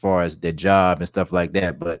vaccine as far as their job and stuff like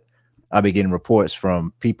that. But I've been getting reports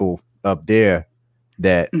from people up there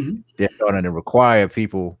that they're starting to require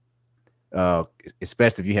people,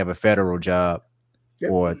 especially if you have a federal job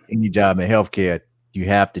or any job in healthcare, you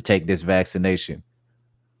have to take this vaccination.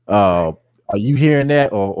 Are you hearing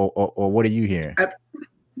that, or what are you hearing?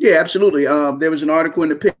 Yeah, absolutely. There was an article in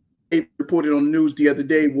the paper reported on the news the other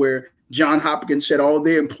day where John Hopkins said all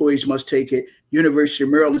their employees must take it. University of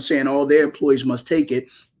Maryland saying all their employees must take it.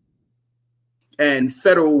 And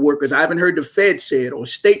federal workers, I haven't heard the Fed say it, or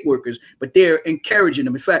state workers, but they're encouraging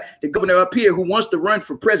them. In fact, the governor up here who wants to run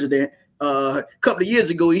for president, a couple of years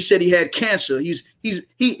ago, he said he had cancer. He said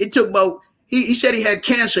he had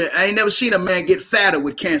cancer. I ain't never seen a man get fatter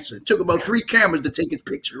with cancer. It took about 3 cameras to take his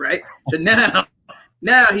picture, right? So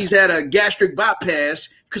now he's had a gastric bypass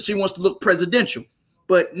because he wants to look presidential.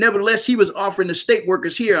 But nevertheless, he was offering the state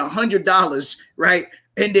workers here $100, right,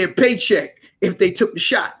 in their paycheck if they took the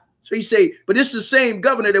shot. So you say, but this is the same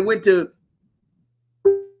governor that went to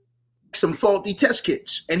some faulty test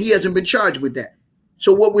kits, and he hasn't been charged with that.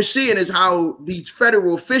 So what we're seeing is how these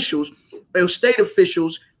federal officials, or state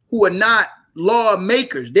officials who are not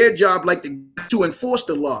lawmakers, their job like to enforce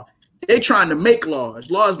the law. They're trying to make laws.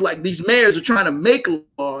 Laws like these mayors are trying to make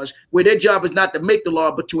laws where their job is not to make the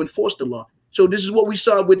law, but to enforce the law. So this is what we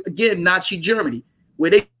saw with, again, Nazi Germany, where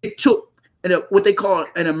they took what they call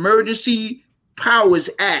an Emergency Powers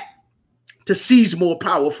Act to seize more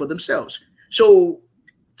power for themselves. So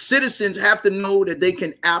citizens have to know that they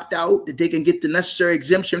can opt out, that they can get the necessary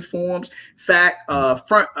exemption forms.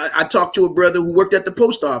 I talked to a brother who worked at the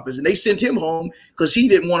post office, and they sent him home because he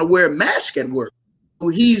didn't want to wear a mask at work. So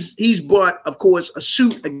he's brought, of course, a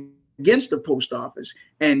suit against the post office,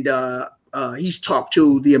 and he's talked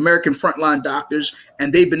to the American frontline doctors,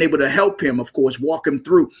 and they've been able to help him, of course, walk him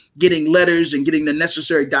through getting letters and getting the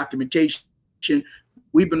necessary documentation.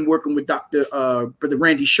 We've been working with Brother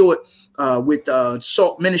Randy Short with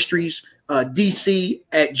SALT Ministries, DC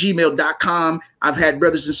at gmail.com. I've had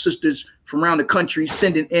brothers and sisters from around the country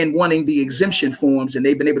sending in wanting the exemption forms, and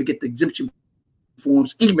they've been able to get the exemption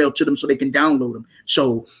forms emailed to them so they can download them.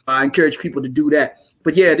 So I encourage people to do that.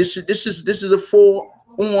 But yeah, this is a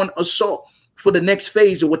full-on assault for the next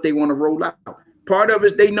phase of what they want to roll out. Part of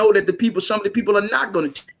it, they know that some of the people are not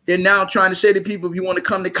going to. They're now trying to say to people, if you want to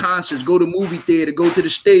come to concerts, go to movie theater, go to the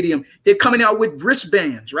stadium. They're coming out with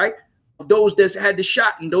wristbands, right? Those that had the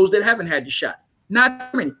shot and those that haven't had the shot.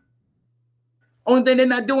 Not many. Only thing they're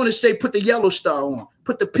not doing is say, put the yellow star on,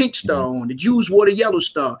 put the pink star on. The Jews wore the yellow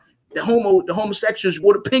star. The homosexuals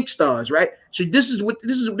wore the pink stars, right? So this is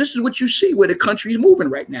what you see where the country is moving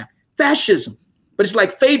right now. Fascism. But it's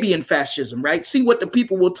like Fabian fascism, right? See what the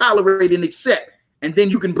people will tolerate and accept. And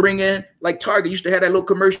then you can bring in, like Target used to have that little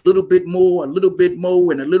commercial, a little bit more, and a little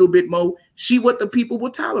bit more. See what the people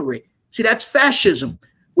will tolerate. See, that's fascism,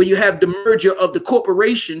 where you have the merger of the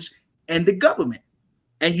corporations and the government.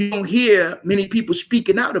 And you don't hear many people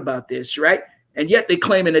speaking out about this, right? And yet they're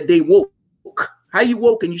claiming that they woke. How you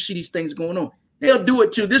woke and you see these things going on? They'll do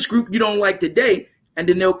it to this group you don't like today, and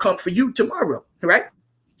then they'll come for you tomorrow, right?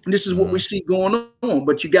 And this is what we see going on.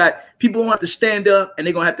 But you got people who have to stand up, and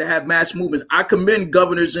they're going to have mass movements. I commend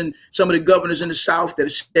governors and some of the governors in the South that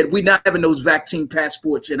said we're not having those vaccine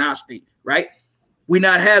passports in our state, right? We're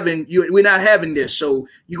not having this. So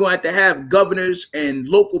you're going to have governors and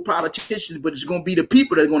local politicians, but it's going to be the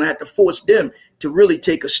people that are going to have to force them to really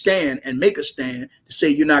take a stand and make a stand to say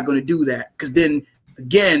you're not going to do that. Because then,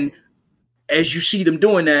 again, as you see them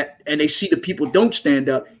doing that and they see the people don't stand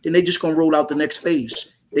up, then they're just going to roll out the next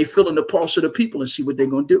phase. They feel in the pulse of the people and see what they're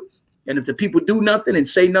going to do. And if the people do nothing and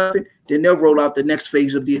say nothing, then they'll roll out the next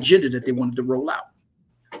phase of the agenda that they wanted to roll out.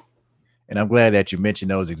 And I'm glad that you mentioned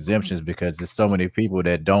those exemptions, because there's so many people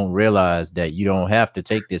that don't realize that you don't have to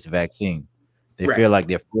take this vaccine. They feel like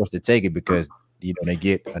they're forced to take it because they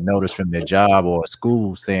get a notice from their job or a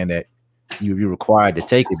school saying that you're required to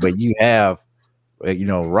take it, but you have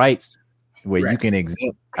rights where you can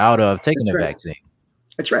exempt out of taking the vaccine.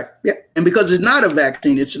 That's right. Yeah. And because it's not a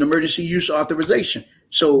vaccine, it's an emergency use authorization.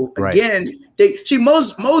 So again, they see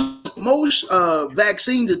most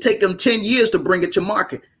vaccines, it take them 10 years to bring it to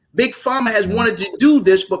market. Big Pharma has wanted to do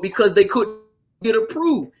this, but because they couldn't get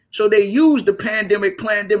approved. So they used the pandemic,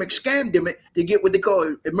 scamdemic to get what they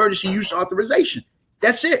call emergency use authorization.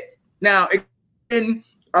 That's it. Now, in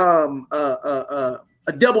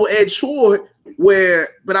a double-edged sword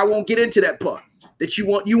but I won't get into that part. That you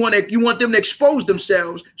want them to expose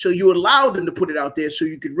themselves, so you allow them to put it out there so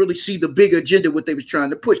you could really see the big agenda, what they was trying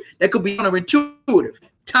to push. That could be counterintuitive.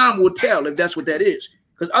 Time will tell if that's what that is.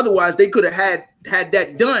 Because otherwise they could have had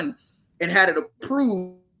that done and had it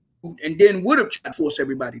approved and then would have tried to force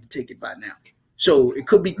everybody to take it by now. So it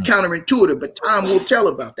could be counterintuitive, but time will tell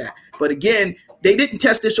about that. But again, they didn't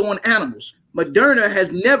test this on animals. Moderna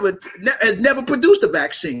has never produced a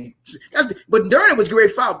vaccine. Moderna was going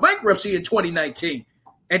to file bankruptcy in 2019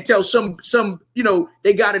 until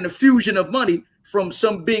they got an infusion of money from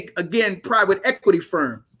some big, again, private equity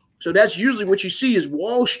firm. So that's usually what you see is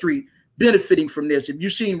Wall Street benefiting from this. If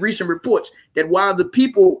you've seen recent reports that while the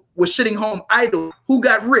people were sitting home idle, who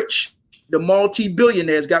got rich? The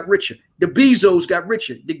multi-billionaires got richer. The Bezos got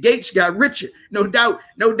richer. The Gates got richer. No doubt,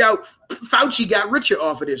 Fauci got richer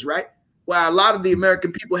off of this, right? While a lot of the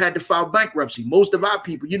American people had to file bankruptcy. Most of our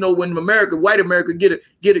people, when white America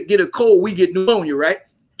get a cold, we get pneumonia, right?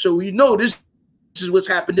 So this is what's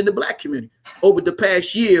happened in the black community over the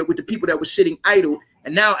past year with the people that were sitting idle.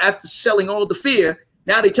 And now after selling all the fear,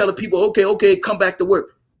 now they tell the people, okay, come back to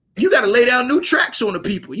work. You got to lay down new tracks on the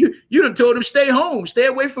people. You done told them stay home, stay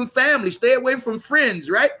away from family, stay away from friends,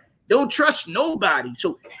 right? Don't trust nobody.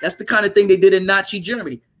 So that's the kind of thing they did in Nazi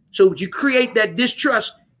Germany. So you create that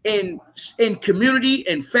distrust in community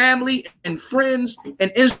and family and friends and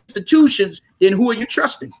institutions, then who are you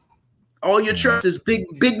trusting? All your trust is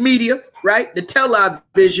big media, right? The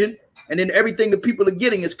television, And then everything that people are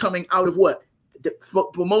getting is coming out of what?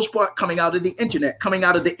 For most part, coming out of the internet, coming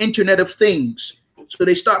out of the Internet of Things. So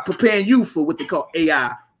they start preparing you for what they call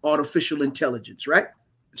AI, artificial intelligence, right?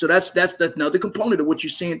 So that's another component of what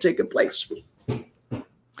you're seeing taking place.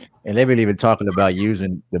 And they've been even talking about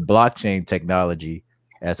using the blockchain technology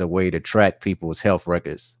as a way to track people's health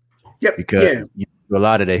records. Yep. Because a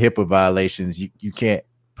lot of the HIPAA violations, you can't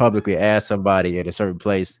publicly ask somebody at a certain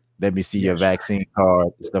place, let me see your vaccine card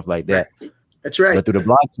and stuff like that. Right. That's right. But through the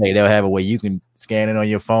blockchain, they'll have a way you can scan it on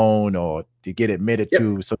your phone or to get admitted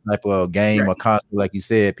to some type of game or console, like you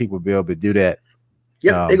said, people will be able to do that.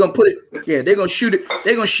 Yep, they're gonna put it. Yeah, they're gonna shoot it.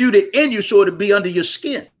 They're gonna shoot it in you so it'll be under your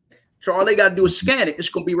skin. So all they gotta do is scan it. It's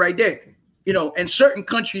gonna be right there. You know, and certain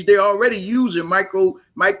countries they're already using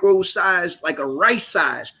micro size, like a rice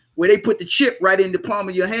size, where they put the chip right in the palm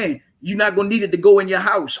of your hand. You're not gonna need it to go in your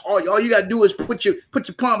house. All you gotta do is put your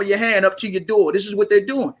palm of your hand up to your door. This is what they're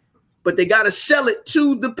doing, but they gotta sell it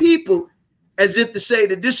to the people as if to say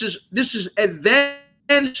that this is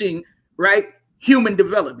advancing, right? Human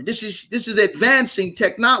development. This is advancing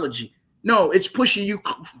technology. No, it's pushing you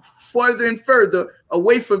further and further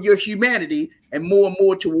away from your humanity and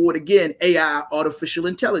more toward, again, AI, artificial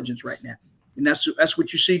intelligence right now. And that's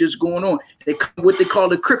what you see that's going on. They what they call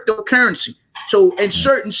the cryptocurrency. So in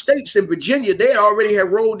certain states in Virginia, they already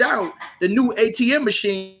have rolled out the new ATM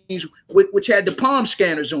machines which had the palm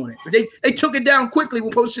scanners on it. They took it down quickly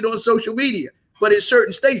when posted on social media. But in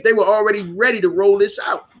certain states, they were already ready to roll this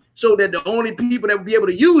out, so that the only people that would be able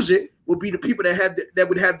to use it would be the people that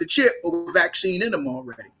would have the chip or vaccine in them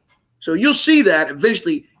already. So you'll see that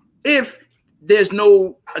eventually, if there's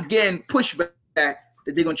no, again, pushback, that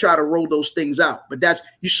they're going to try to roll those things out. But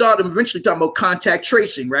you saw them eventually talking about contact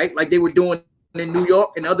tracing, right? Like they were doing in New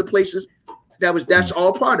York and other places. That's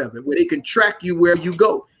all part of it, where they can track you where you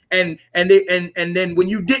go. And then when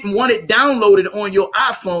you didn't want it downloaded on your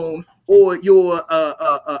iPhone or your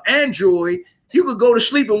Android, you could go to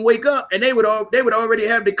sleep and wake up, and they would already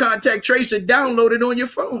have the contact tracer downloaded on your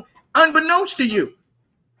phone, unbeknownst to you.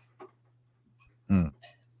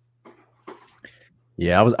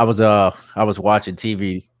 Yeah, I was watching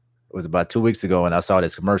TV. It was about 2 weeks ago, and I saw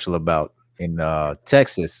this commercial about in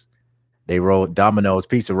Texas. Domino's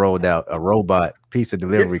Pizza rolled out a robot pizza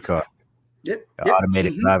delivery car,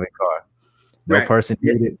 automated driving car. No person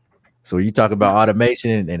needed. So you talk about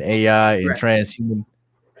automation and AI and transhuman.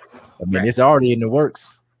 I mean, it's already in the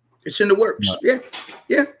works. It's in the works.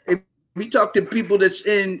 Yeah. If we talk to people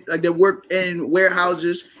that work in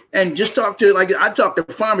warehouses, and just I talked to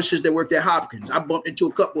pharmacists that worked at Hopkins. I bumped into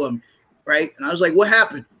a couple of them, right? And I was like, "What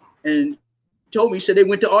happened?" And he said they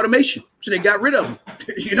went to automation, so they got rid of them.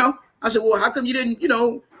 I said, "Well, how come you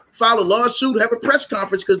didn't, file a lawsuit, have a press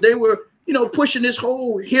conference?" Because they were, pushing this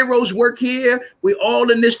whole heroes work here. We all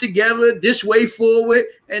in this together, this way forward,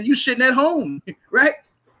 and you sitting at home, right?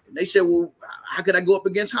 And they said, "Well, how could I go up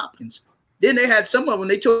against Hopkins?" Then they had some of them.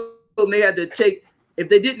 They told them they had to take, if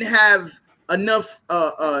they didn't have enough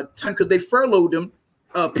time, because they furloughed them,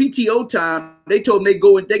 PTO time. They told them they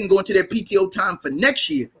can go into their PTO time for next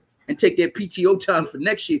year and take their PTO time for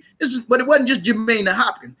next year. But it wasn't just Jermaine to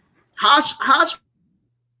Hopkins.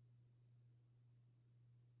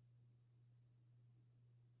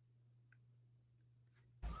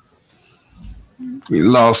 We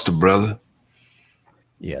lost the brother.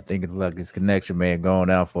 Yeah, I think it's like his connection may have gone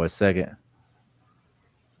out for a second.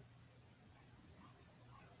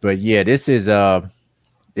 But yeah, this is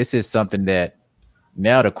something that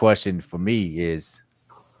now the question for me is,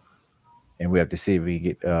 and we have to see if we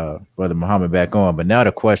get Brother Muhammad back on. But now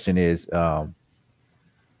the question is, how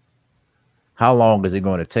long is it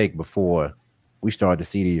going to take before we start to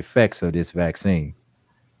see the effects of this vaccine?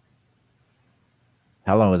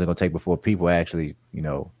 How long is it going to take before people actually,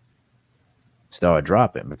 start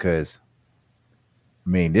dropping? Because I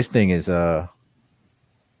mean, this thing is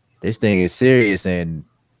serious, and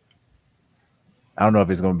I don't know if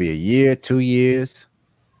it's going to be a year, 2 years,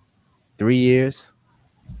 3 years.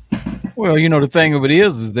 Well, the thing of it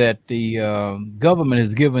is that the government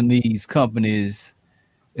has given these companies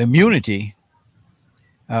immunity,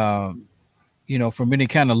 from any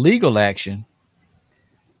kind of legal action.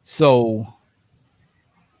 So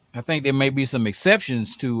I think there may be some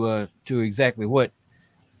exceptions to exactly what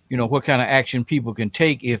kind of action people can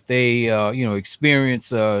take if they, experience,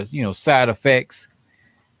 side effects.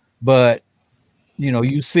 But,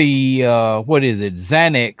 you see, what is it?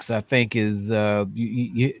 Xanax, I think is,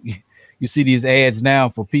 you see these ads now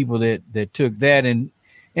for people that took that and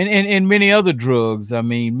many other drugs. I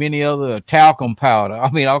mean, many other talcum powder.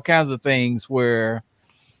 I mean, all kinds of things where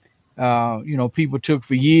people took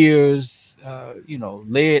for years,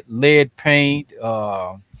 lead paint,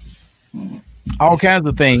 all kinds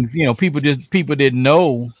of things. People didn't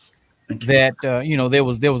know that, there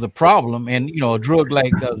was a problem. And, a drug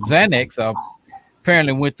like Xanax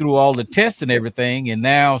apparently went through all the tests and everything. And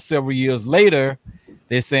now several years later,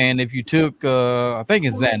 they're saying if you took, I think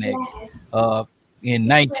it's Xanax, in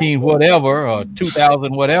 19 whatever or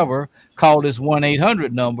 2000 whatever, call this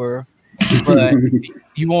 1-800 number, but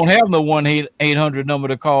you won't have no 1-800 number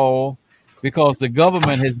to call because the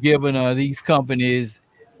government has given these companies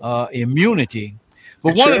immunity.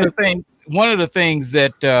 But one of the things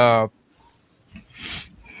that that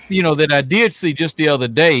I did see just the other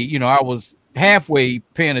day, I was halfway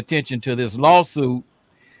paying attention to this lawsuit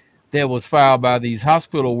that was filed by these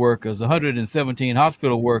hospital workers, 117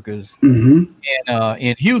 hospital workers in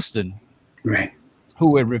Houston, right,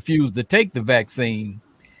 who had refused to take the vaccine.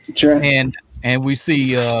 Sure. And we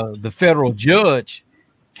see the federal judge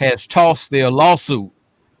has tossed their lawsuit,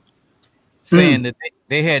 saying that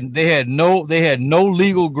they had no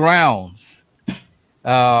legal grounds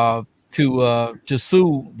to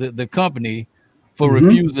sue the company for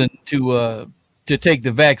refusing to take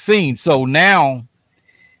the vaccine. So now,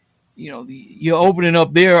 you're opening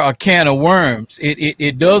up there a can of worms.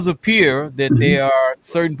 It does appear that there are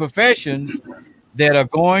certain professions that are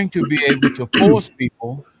going to be able to force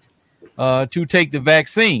people to take the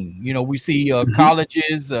vaccine. We see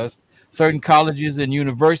colleges, certain colleges and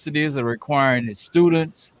universities are requiring its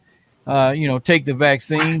students, take the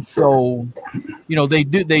vaccine. So, they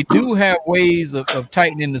do have ways of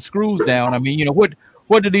tightening the screws down. I mean, what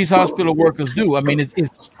do these hospital workers do? I mean, it's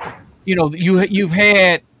you've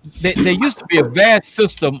had. There used to be a vast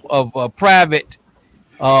system of private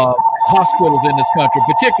hospitals in this country,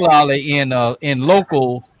 particularly in a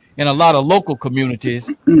lot of local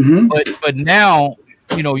communities. But now,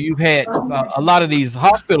 you've had a lot of these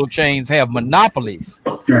hospital chains have monopolies,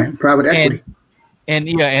 right? Private equity, and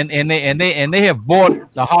they have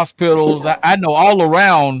bought the hospitals. I know all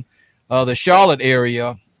around the Charlotte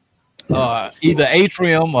area, either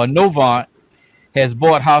Atrium or Novant has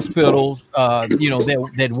bought hospitals,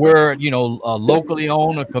 that were, locally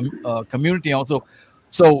owned or community owned.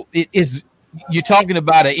 So it is, you're talking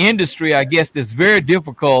about an industry, I guess, that's very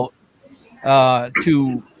difficult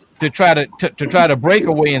to try to break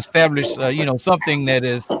away and establish, something that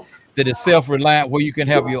is self-reliant, where you can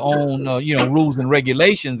have your own, rules and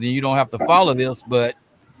regulations, and you don't have to follow this. But,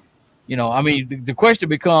 the question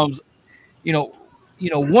becomes,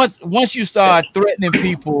 once you start threatening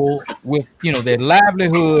people with, their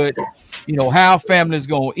livelihood, how families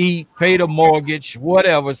going to eat, pay the mortgage,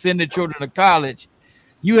 whatever, send their children to college,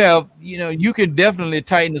 you can definitely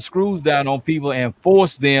tighten the screws down on people and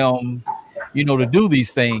force them, to do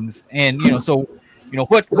these things. And, so,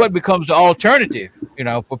 what becomes the alternative,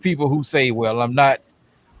 for people who say, well, I'm not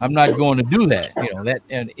going to do that,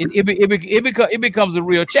 and it becomes a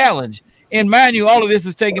real challenge. And mind you, all of this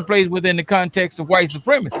is taking place within the context of white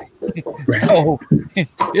supremacy. So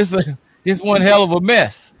it's one hell of a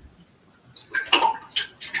mess.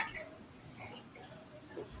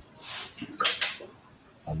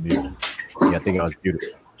 I'm muted. Yeah, I think I was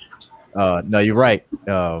muted. No, you're right.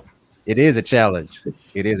 It is a challenge.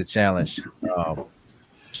 It is a challenge.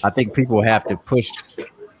 I think people have to push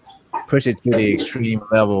it to the extreme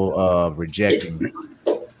level of rejecting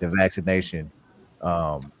the vaccination.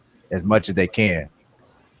 As much as they can,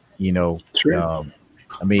 I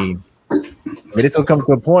mean, but it's gonna come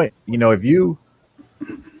to a point, if you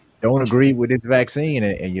don't agree with this vaccine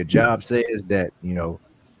and your job says that, you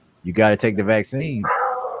got to take the vaccine,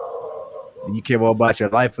 then you care more about your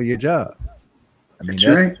life or your job. I mean,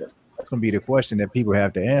 that's gonna be the question that people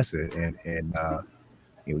have to answer. And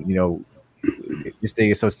this thing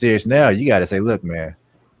is so serious now. You got to say, look, man,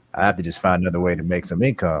 I have to just find another way to make some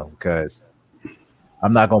income, because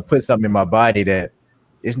I'm not going to put something in my body that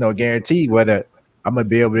it's no guarantee whether I'm going to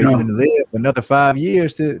be able to even live another 5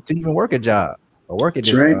 years to even work a job or work at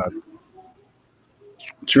this job.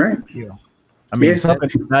 That's right. Yeah. I mean, something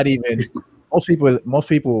not even most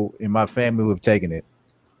people in my family who have taken it,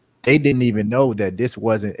 they didn't even know that this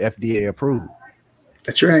wasn't FDA approved.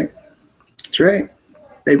 That's right. That's right.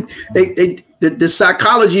 The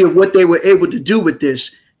psychology of what they were able to do with this,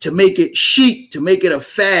 to make it chic, to make it a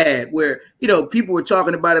fad, where people were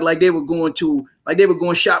talking about it like they were going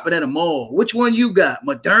shopping at a mall. Which one you got?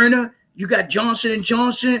 Moderna? You got Johnson and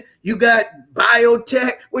Johnson? You got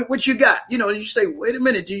biotech? What you got? You say, wait a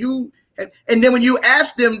minute, do you? And then when you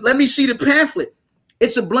ask them, let me see the pamphlet.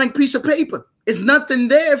 It's a blank piece of paper. It's nothing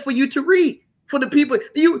there for you to read. for the people.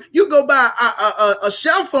 You go buy a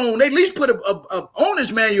cell phone, they at least put a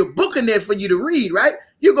owner's manual book in there for you to read, right?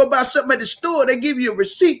 You go buy something at the store, they give you a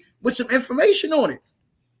receipt with some information on it.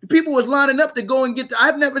 The people was lining up to go and get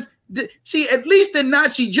I've never see, at least in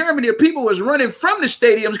Nazi Germany, the people was running from the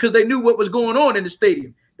stadiums because they knew what was going on in the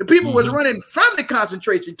stadium. The people was running from the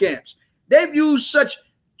concentration camps. They've used such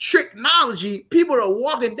technology. People are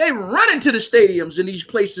walking, they run into the stadiums in these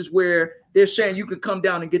places where they're saying you can come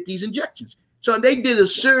down and get these injections. So they did a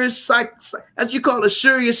serious, as you call it,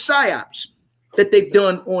 serious psyops that they've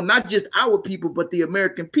done on not just our people, but the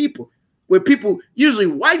American people, where people, usually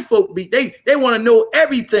white folk, they want to know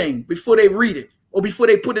everything before they read it or before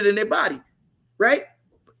they put it in their body, right?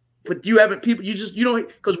 But you haven't, people, you don't,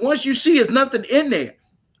 because once you see, there's nothing in there.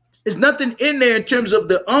 There's nothing in there in terms of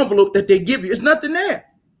the envelope that they give you. There's nothing there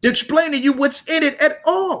to explain to you what's in it at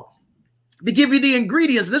all. They give you the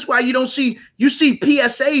ingredients. That's why you see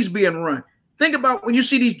PSAs being run. Think about when you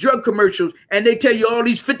see these drug commercials and they tell you all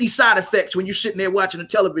these 50 side effects when you're sitting there watching a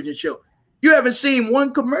television show. You haven't seen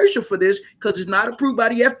one commercial for this because it's not approved by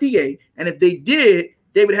the FDA. And if they did,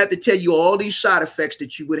 they would have to tell you all these side effects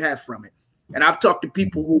that you would have from it. And I've talked to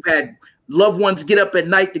people who had loved ones get up at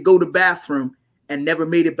night to go to the bathroom and never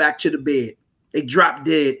made it back to the bed. They dropped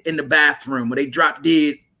dead in the bathroom or they dropped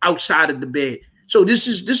dead outside of the bed. So this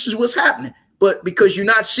is what's happening. But because you're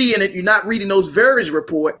not seeing it, you're not reading those VAERS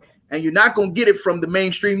report, and you're not going to get it from the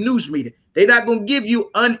mainstream news media. They're not going to give you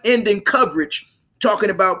unending coverage talking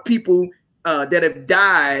about people that have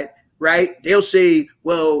died, right? They'll say,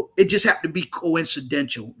 well, it just happened to be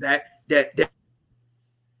coincidental that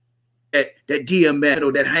DMX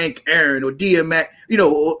or that Hank Aaron or DMX,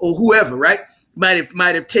 or whoever, right,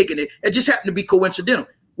 might have taken it. It just happened to be coincidental.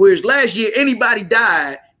 Whereas last year, anybody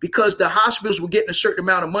died because the hospitals were getting a certain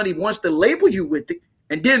amount of money once they label you with it.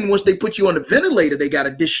 And then once they put you on the ventilator, they got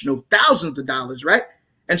additional thousands of dollars, right?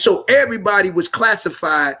 And so everybody was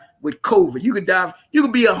classified with COVID. You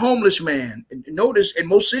could be a homeless man. And notice in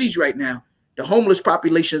most cities right now, the homeless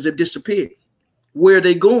populations have disappeared. Where are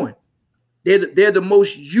they going? They're the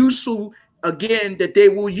most useful, again, that they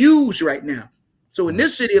will use right now. So in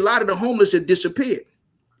this city, a lot of the homeless have disappeared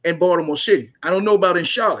in Baltimore City. I don't know about in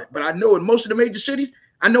Charlotte, but I know in most of the major cities,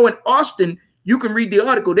 I know in Austin, you can read the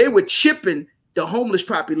article, they were chipping the homeless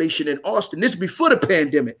population in Austin. This is before the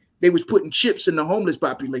pandemic. They was putting chips in the homeless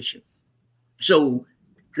population. So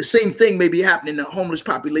the same thing may be happening in the homeless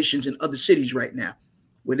populations in other cities right now,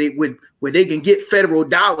 where they can get federal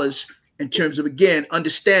dollars in terms of, again,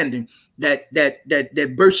 understanding that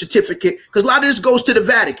birth certificate, because a lot of this goes to the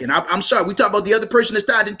Vatican. I'm sorry, we talk about the other person that's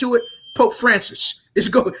tied into it, Pope Francis.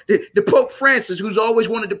 The Pope Francis, who's always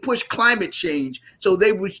wanted to push climate change. So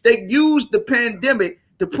they used the pandemic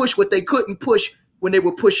to push what they couldn't push when they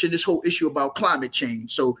were pushing this whole issue about climate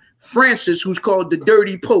change. So Francis, who's called the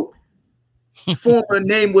Dirty Pope, former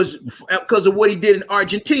name was because of what he did in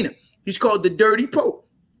Argentina. He's called the Dirty Pope.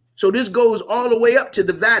 So this goes all the way up to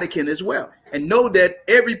the Vatican as well. And know that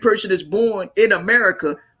every person that's born in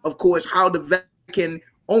America, of course, how the Vatican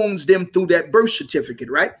owns them through that birth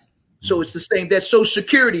certificate, right? So it's the same, that social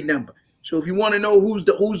security number. So if you want to know who's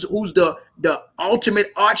the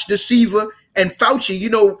ultimate arch deceiver, and Fauci,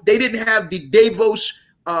 they didn't have the Davos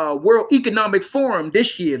World Economic Forum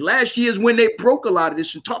this year. Last year is when they broke a lot of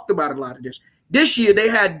this and talked about a lot of this. This year they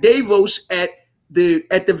had Davos at the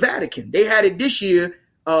Vatican. They had it this year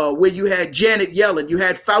where you had Janet Yellen, you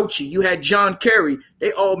had Fauci, you had John Kerry.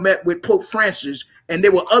 They all met with Pope Francis, and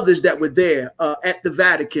there were others that were there at the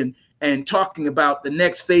Vatican and talking about the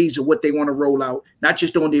next phase of what they want to roll out, not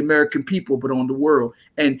just on the American people, but on the world.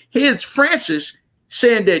 And here's Francis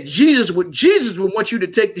saying that Jesus would want you to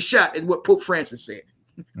take the shot, is what Pope Francis said.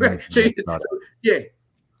 Right?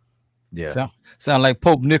 Yeah. Sound like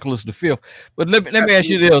Pope Nicholas V. But let me ask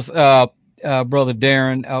you this, Brother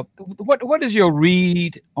Darren. What is your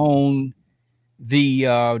read on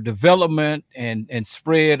the development and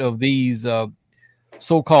spread of these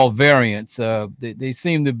so-called variants? They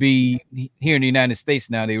seem to be here in the United States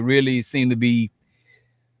now. They really seem to be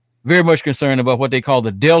very much concerned about what they call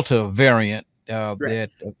the Delta variant.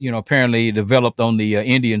 That apparently developed on the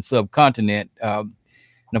Indian subcontinent, and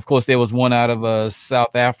of course there was one out of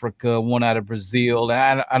South Africa, one out of Brazil.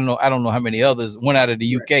 I don't know how many others. One out of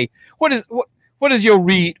the UK. What is your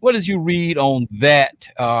read? What is you read on that?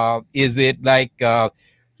 Is it like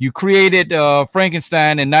you created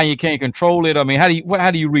Frankenstein and now you can't control it? I mean, how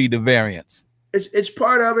do you read the variants? It's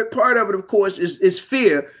part of it. Part of it, of course, is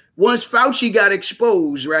fear. Once Fauci got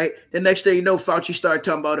exposed, right, the next thing you know, Fauci started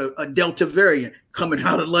talking about a Delta variant. coming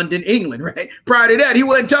out of London, England, right? Prior to that, he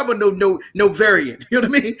wasn't talking about no variant. You know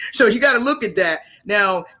what I mean? So you got to look at that.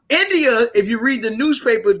 Now, India, if you read the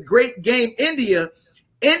newspaper, Great Game India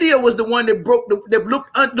was the one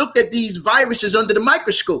that looked at these viruses under the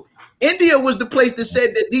microscope. India was the place that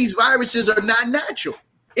said that these viruses are not natural.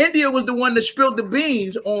 India was the one that spilled the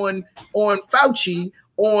beans on Fauci,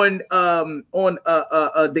 on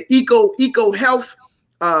the Eco Health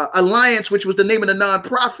Alliance, which was the name of the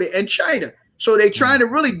nonprofit, and China. So they're trying to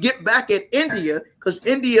really get back at India because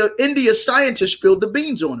India scientists spilled the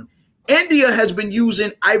beans on them. India has been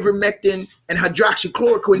using ivermectin and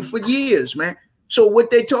hydroxychloroquine for years, man. So what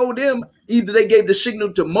they told them, either they gave the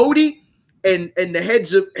signal to Modi and the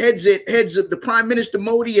heads of the Prime Minister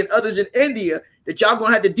Modi and others in India that y'all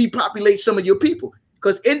gonna have to depopulate some of your people.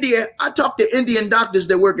 Because India, I talked to Indian doctors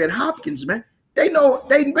that work at Hopkins, man. They know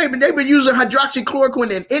they've been using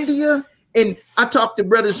hydroxychloroquine in India. And I talked to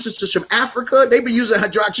brothers and sisters from Africa. They've been using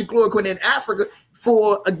hydroxychloroquine in Africa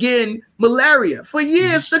for, again, malaria for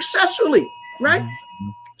years successfully, right?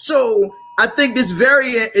 So I think this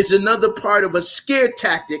variant is another part of a scare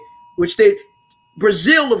tactic, which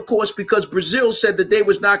Brazil, of course, because Brazil said that they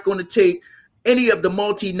was not going to take any of the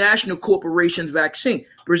multinational corporations' vaccine.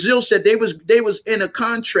 Brazil said they was in a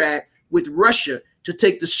contract with Russia to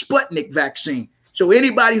take the Sputnik vaccine. So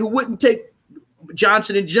anybody who wouldn't take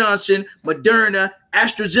Johnson & Johnson, Moderna,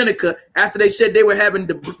 AstraZeneca, after they said they were having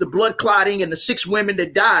the blood clotting and the 6 women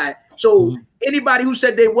that died. So anybody who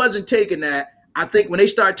said they wasn't taking that, I think when they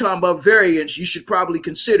start talking about variants, you should probably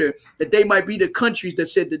consider that they might be the countries that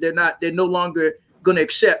said that they're no longer going to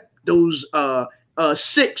accept those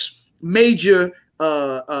 6 major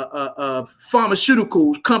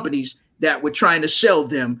pharmaceutical companies that were trying to sell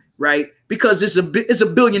them, right? Because it's a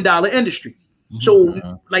 $1 billion industry. So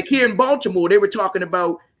like here in Baltimore, they were talking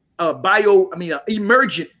about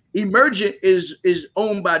Emergent. Emergent is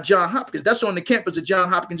owned by Johns Hopkins. That's on the campus of Johns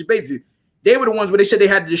Hopkins Bayview. They were the ones where they said they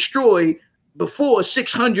had to destroy before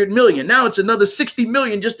 600 million. Now it's another 60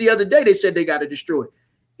 million. Just the other day, they said they got to destroy.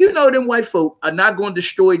 You know, them white folk are not going to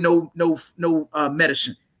destroy no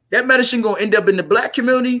medicine. That medicine going to end up in the black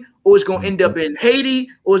community, or it's going to end up in Haiti,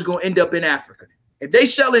 or it's going to end up in Africa. If they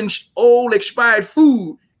selling old expired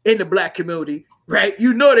food in the black community, right?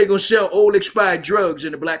 You know they're going to sell old expired drugs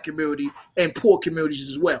in the black community and poor communities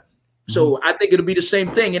as well. So I think it'll be the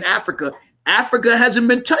same thing in Africa. Africa hasn't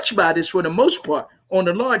been touched by this for the most part on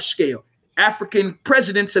a large scale. African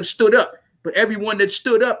presidents have stood up, but everyone that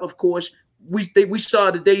stood up, of course, we saw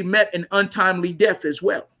that they met an untimely death as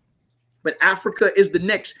well. But Africa is the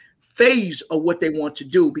next phase of what they want to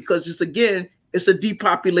do because it's a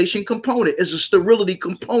depopulation component. It's a sterility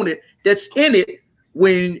component that's in it.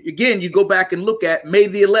 When, again, you go back and look at May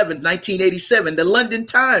the 11th, 1987, the London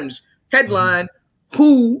Times headline,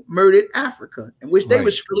 Who Murdered Africa? In which they were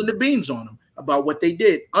spilling the beans on them about what they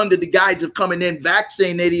did under the guise of coming in,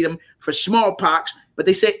 vaccinating them for smallpox. But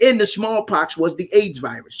they said in the smallpox was the AIDS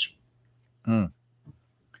virus. But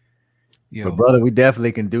brother, we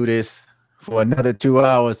definitely can do this for another 2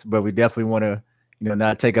 hours, but we definitely want to,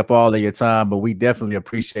 not take up all of your time, but we definitely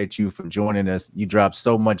appreciate you for joining us. You dropped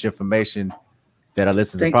so much information that our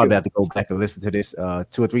listeners probably have to go back and listen to this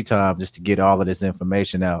 2 or 3 times just to get all of this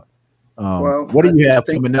information out. What do you have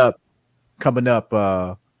coming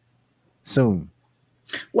up soon?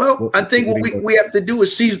 Well, I think what we have to do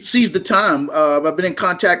is seize the time. I've been in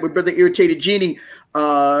contact with Brother Irritated Genie,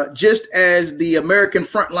 just as the American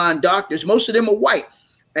frontline doctors. Most of them are white,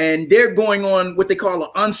 and they're going on what they call an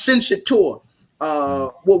uncensored tour.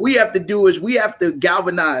 What we have to do is we have to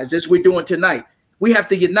galvanize, as we're doing tonight. We have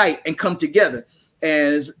to unite and come together.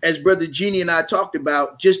 And as Brother Genie and I talked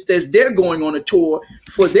about, just as they're going on a tour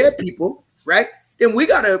for their people, right? Then we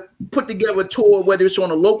got to put together a tour, whether it's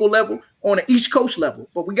on a local level, on an East Coast level.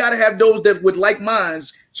 But we got to have those that with like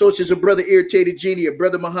minds, such as a Brother Irritated Genie, a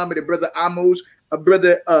Brother Muhammad, a Brother Amos, a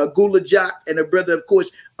Brother Gula Jacques, and a Brother, of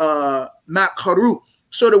course, Matt Haru,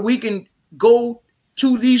 so that we can go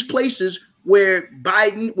to these places where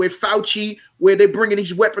Biden, where Fauci, where they're bringing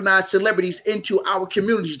these weaponized celebrities into our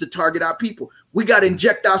communities to target our people. We got to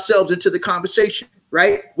inject ourselves into the conversation,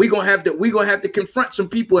 right? We're gonna have to confront some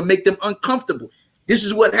people and make them uncomfortable. This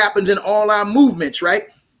is what happens in all our movements, right?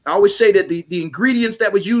 I always say that the ingredients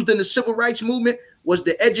that was used in the civil rights movement was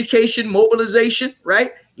the education, mobilization,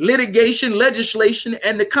 right? Litigation, legislation,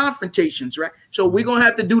 and the confrontations, right? So we're gonna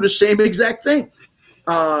have to do the same exact thing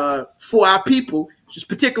for our people, just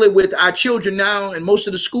particularly with our children now, and most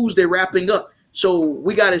of the schools they're wrapping up. So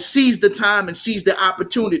we got to seize the time and seize the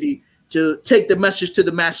opportunity to take the message to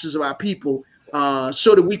the masses of our people,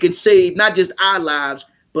 so that we can save not just our lives,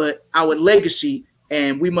 but our legacy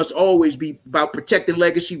And we must always be about protecting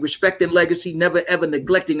legacy, respecting legacy, never ever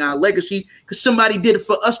neglecting our legacy, because somebody did it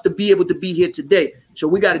for us to be able to be here today. So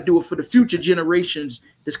we got to do it for the future generations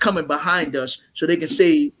that's coming behind us, so they can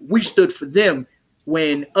say we stood for them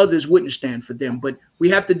when others wouldn't stand for them. But we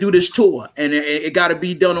have to do this tour, and it got to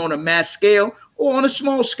be done on a mass scale or on a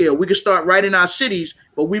small scale. We can start right in our cities,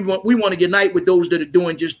 but we want to unite with those that are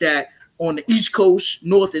doing just that on the East Coast,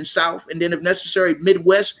 North and South, and then if necessary,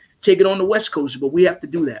 Midwest, take it on the West Coast. But we have to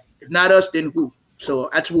do that. If not us, then who?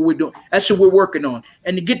 So that's what we're doing. That's what we're working on.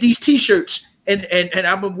 And to get these T-shirts, and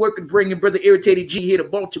I've been working, bringing Brother Irritated G here to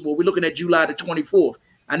Baltimore. We're looking at July the 24th.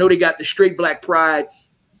 I know they got the Straight Black Pride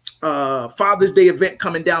Father's Day event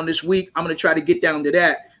coming down this week. I'm going to try to get down to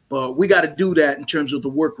that. But we got to do that in terms of the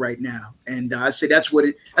work right now. And I say that's what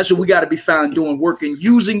we got to be found doing, working,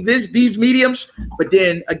 using these mediums. But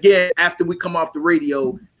then again, after we come off the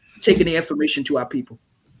radio, taking the information to our people.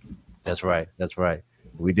 That's right. That's right.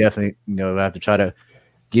 We definitely, have to try to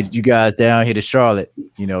get you guys down here to Charlotte,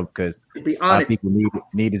 because our people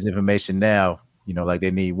need this information now, like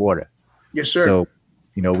they need water. Yes, sir. So,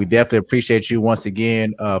 we definitely appreciate you once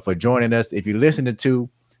again for joining us. If you're listening to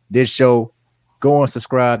this show, go and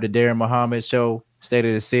subscribe to Darren Muhammad Show, State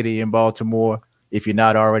of the City in Baltimore. If you're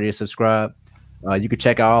not already subscribed, you can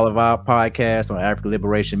check out all of our podcasts on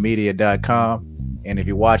AfricanLiberationMedia.com. And if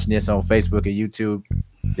you're watching this on Facebook and YouTube,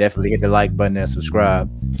 definitely hit the like button and subscribe.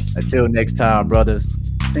 Until next time, brothers.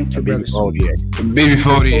 Thank you, brothers.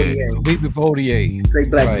 BB48. Great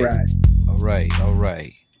Black Pride. All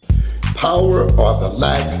right. Power or the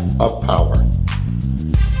lack of power.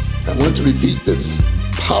 I want to repeat this.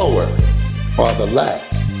 Power or the lack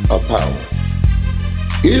of power.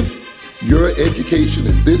 If your education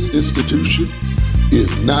in this institution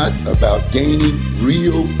is not about gaining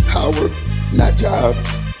real power, not jobs,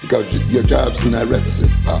 because your jobs do not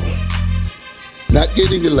represent power. Not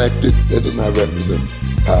getting elected, that does not represent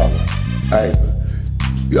power either.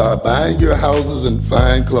 Buying your houses and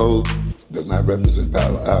fine clothes does not represent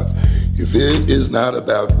power. If it is not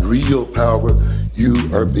about real power, you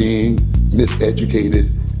are being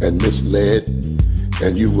miseducated and misled,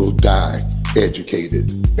 and you will die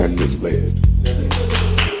educated and misled.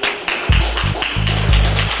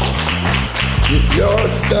 If your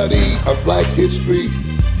study of Black history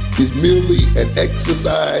is merely an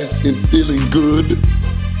exercise in feeling good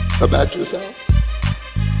about yourself,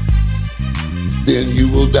 then you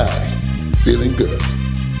will die feeling good.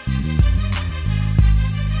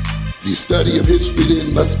 The study of history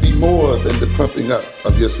then must be more than the pumping up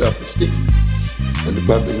of your self-esteem and the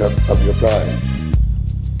pumping up of your pride.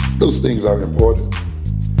 Those things are important,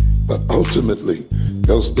 but ultimately,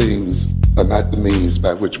 those things are not the means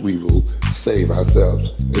by which we will save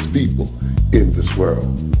ourselves as people in this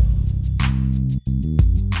world.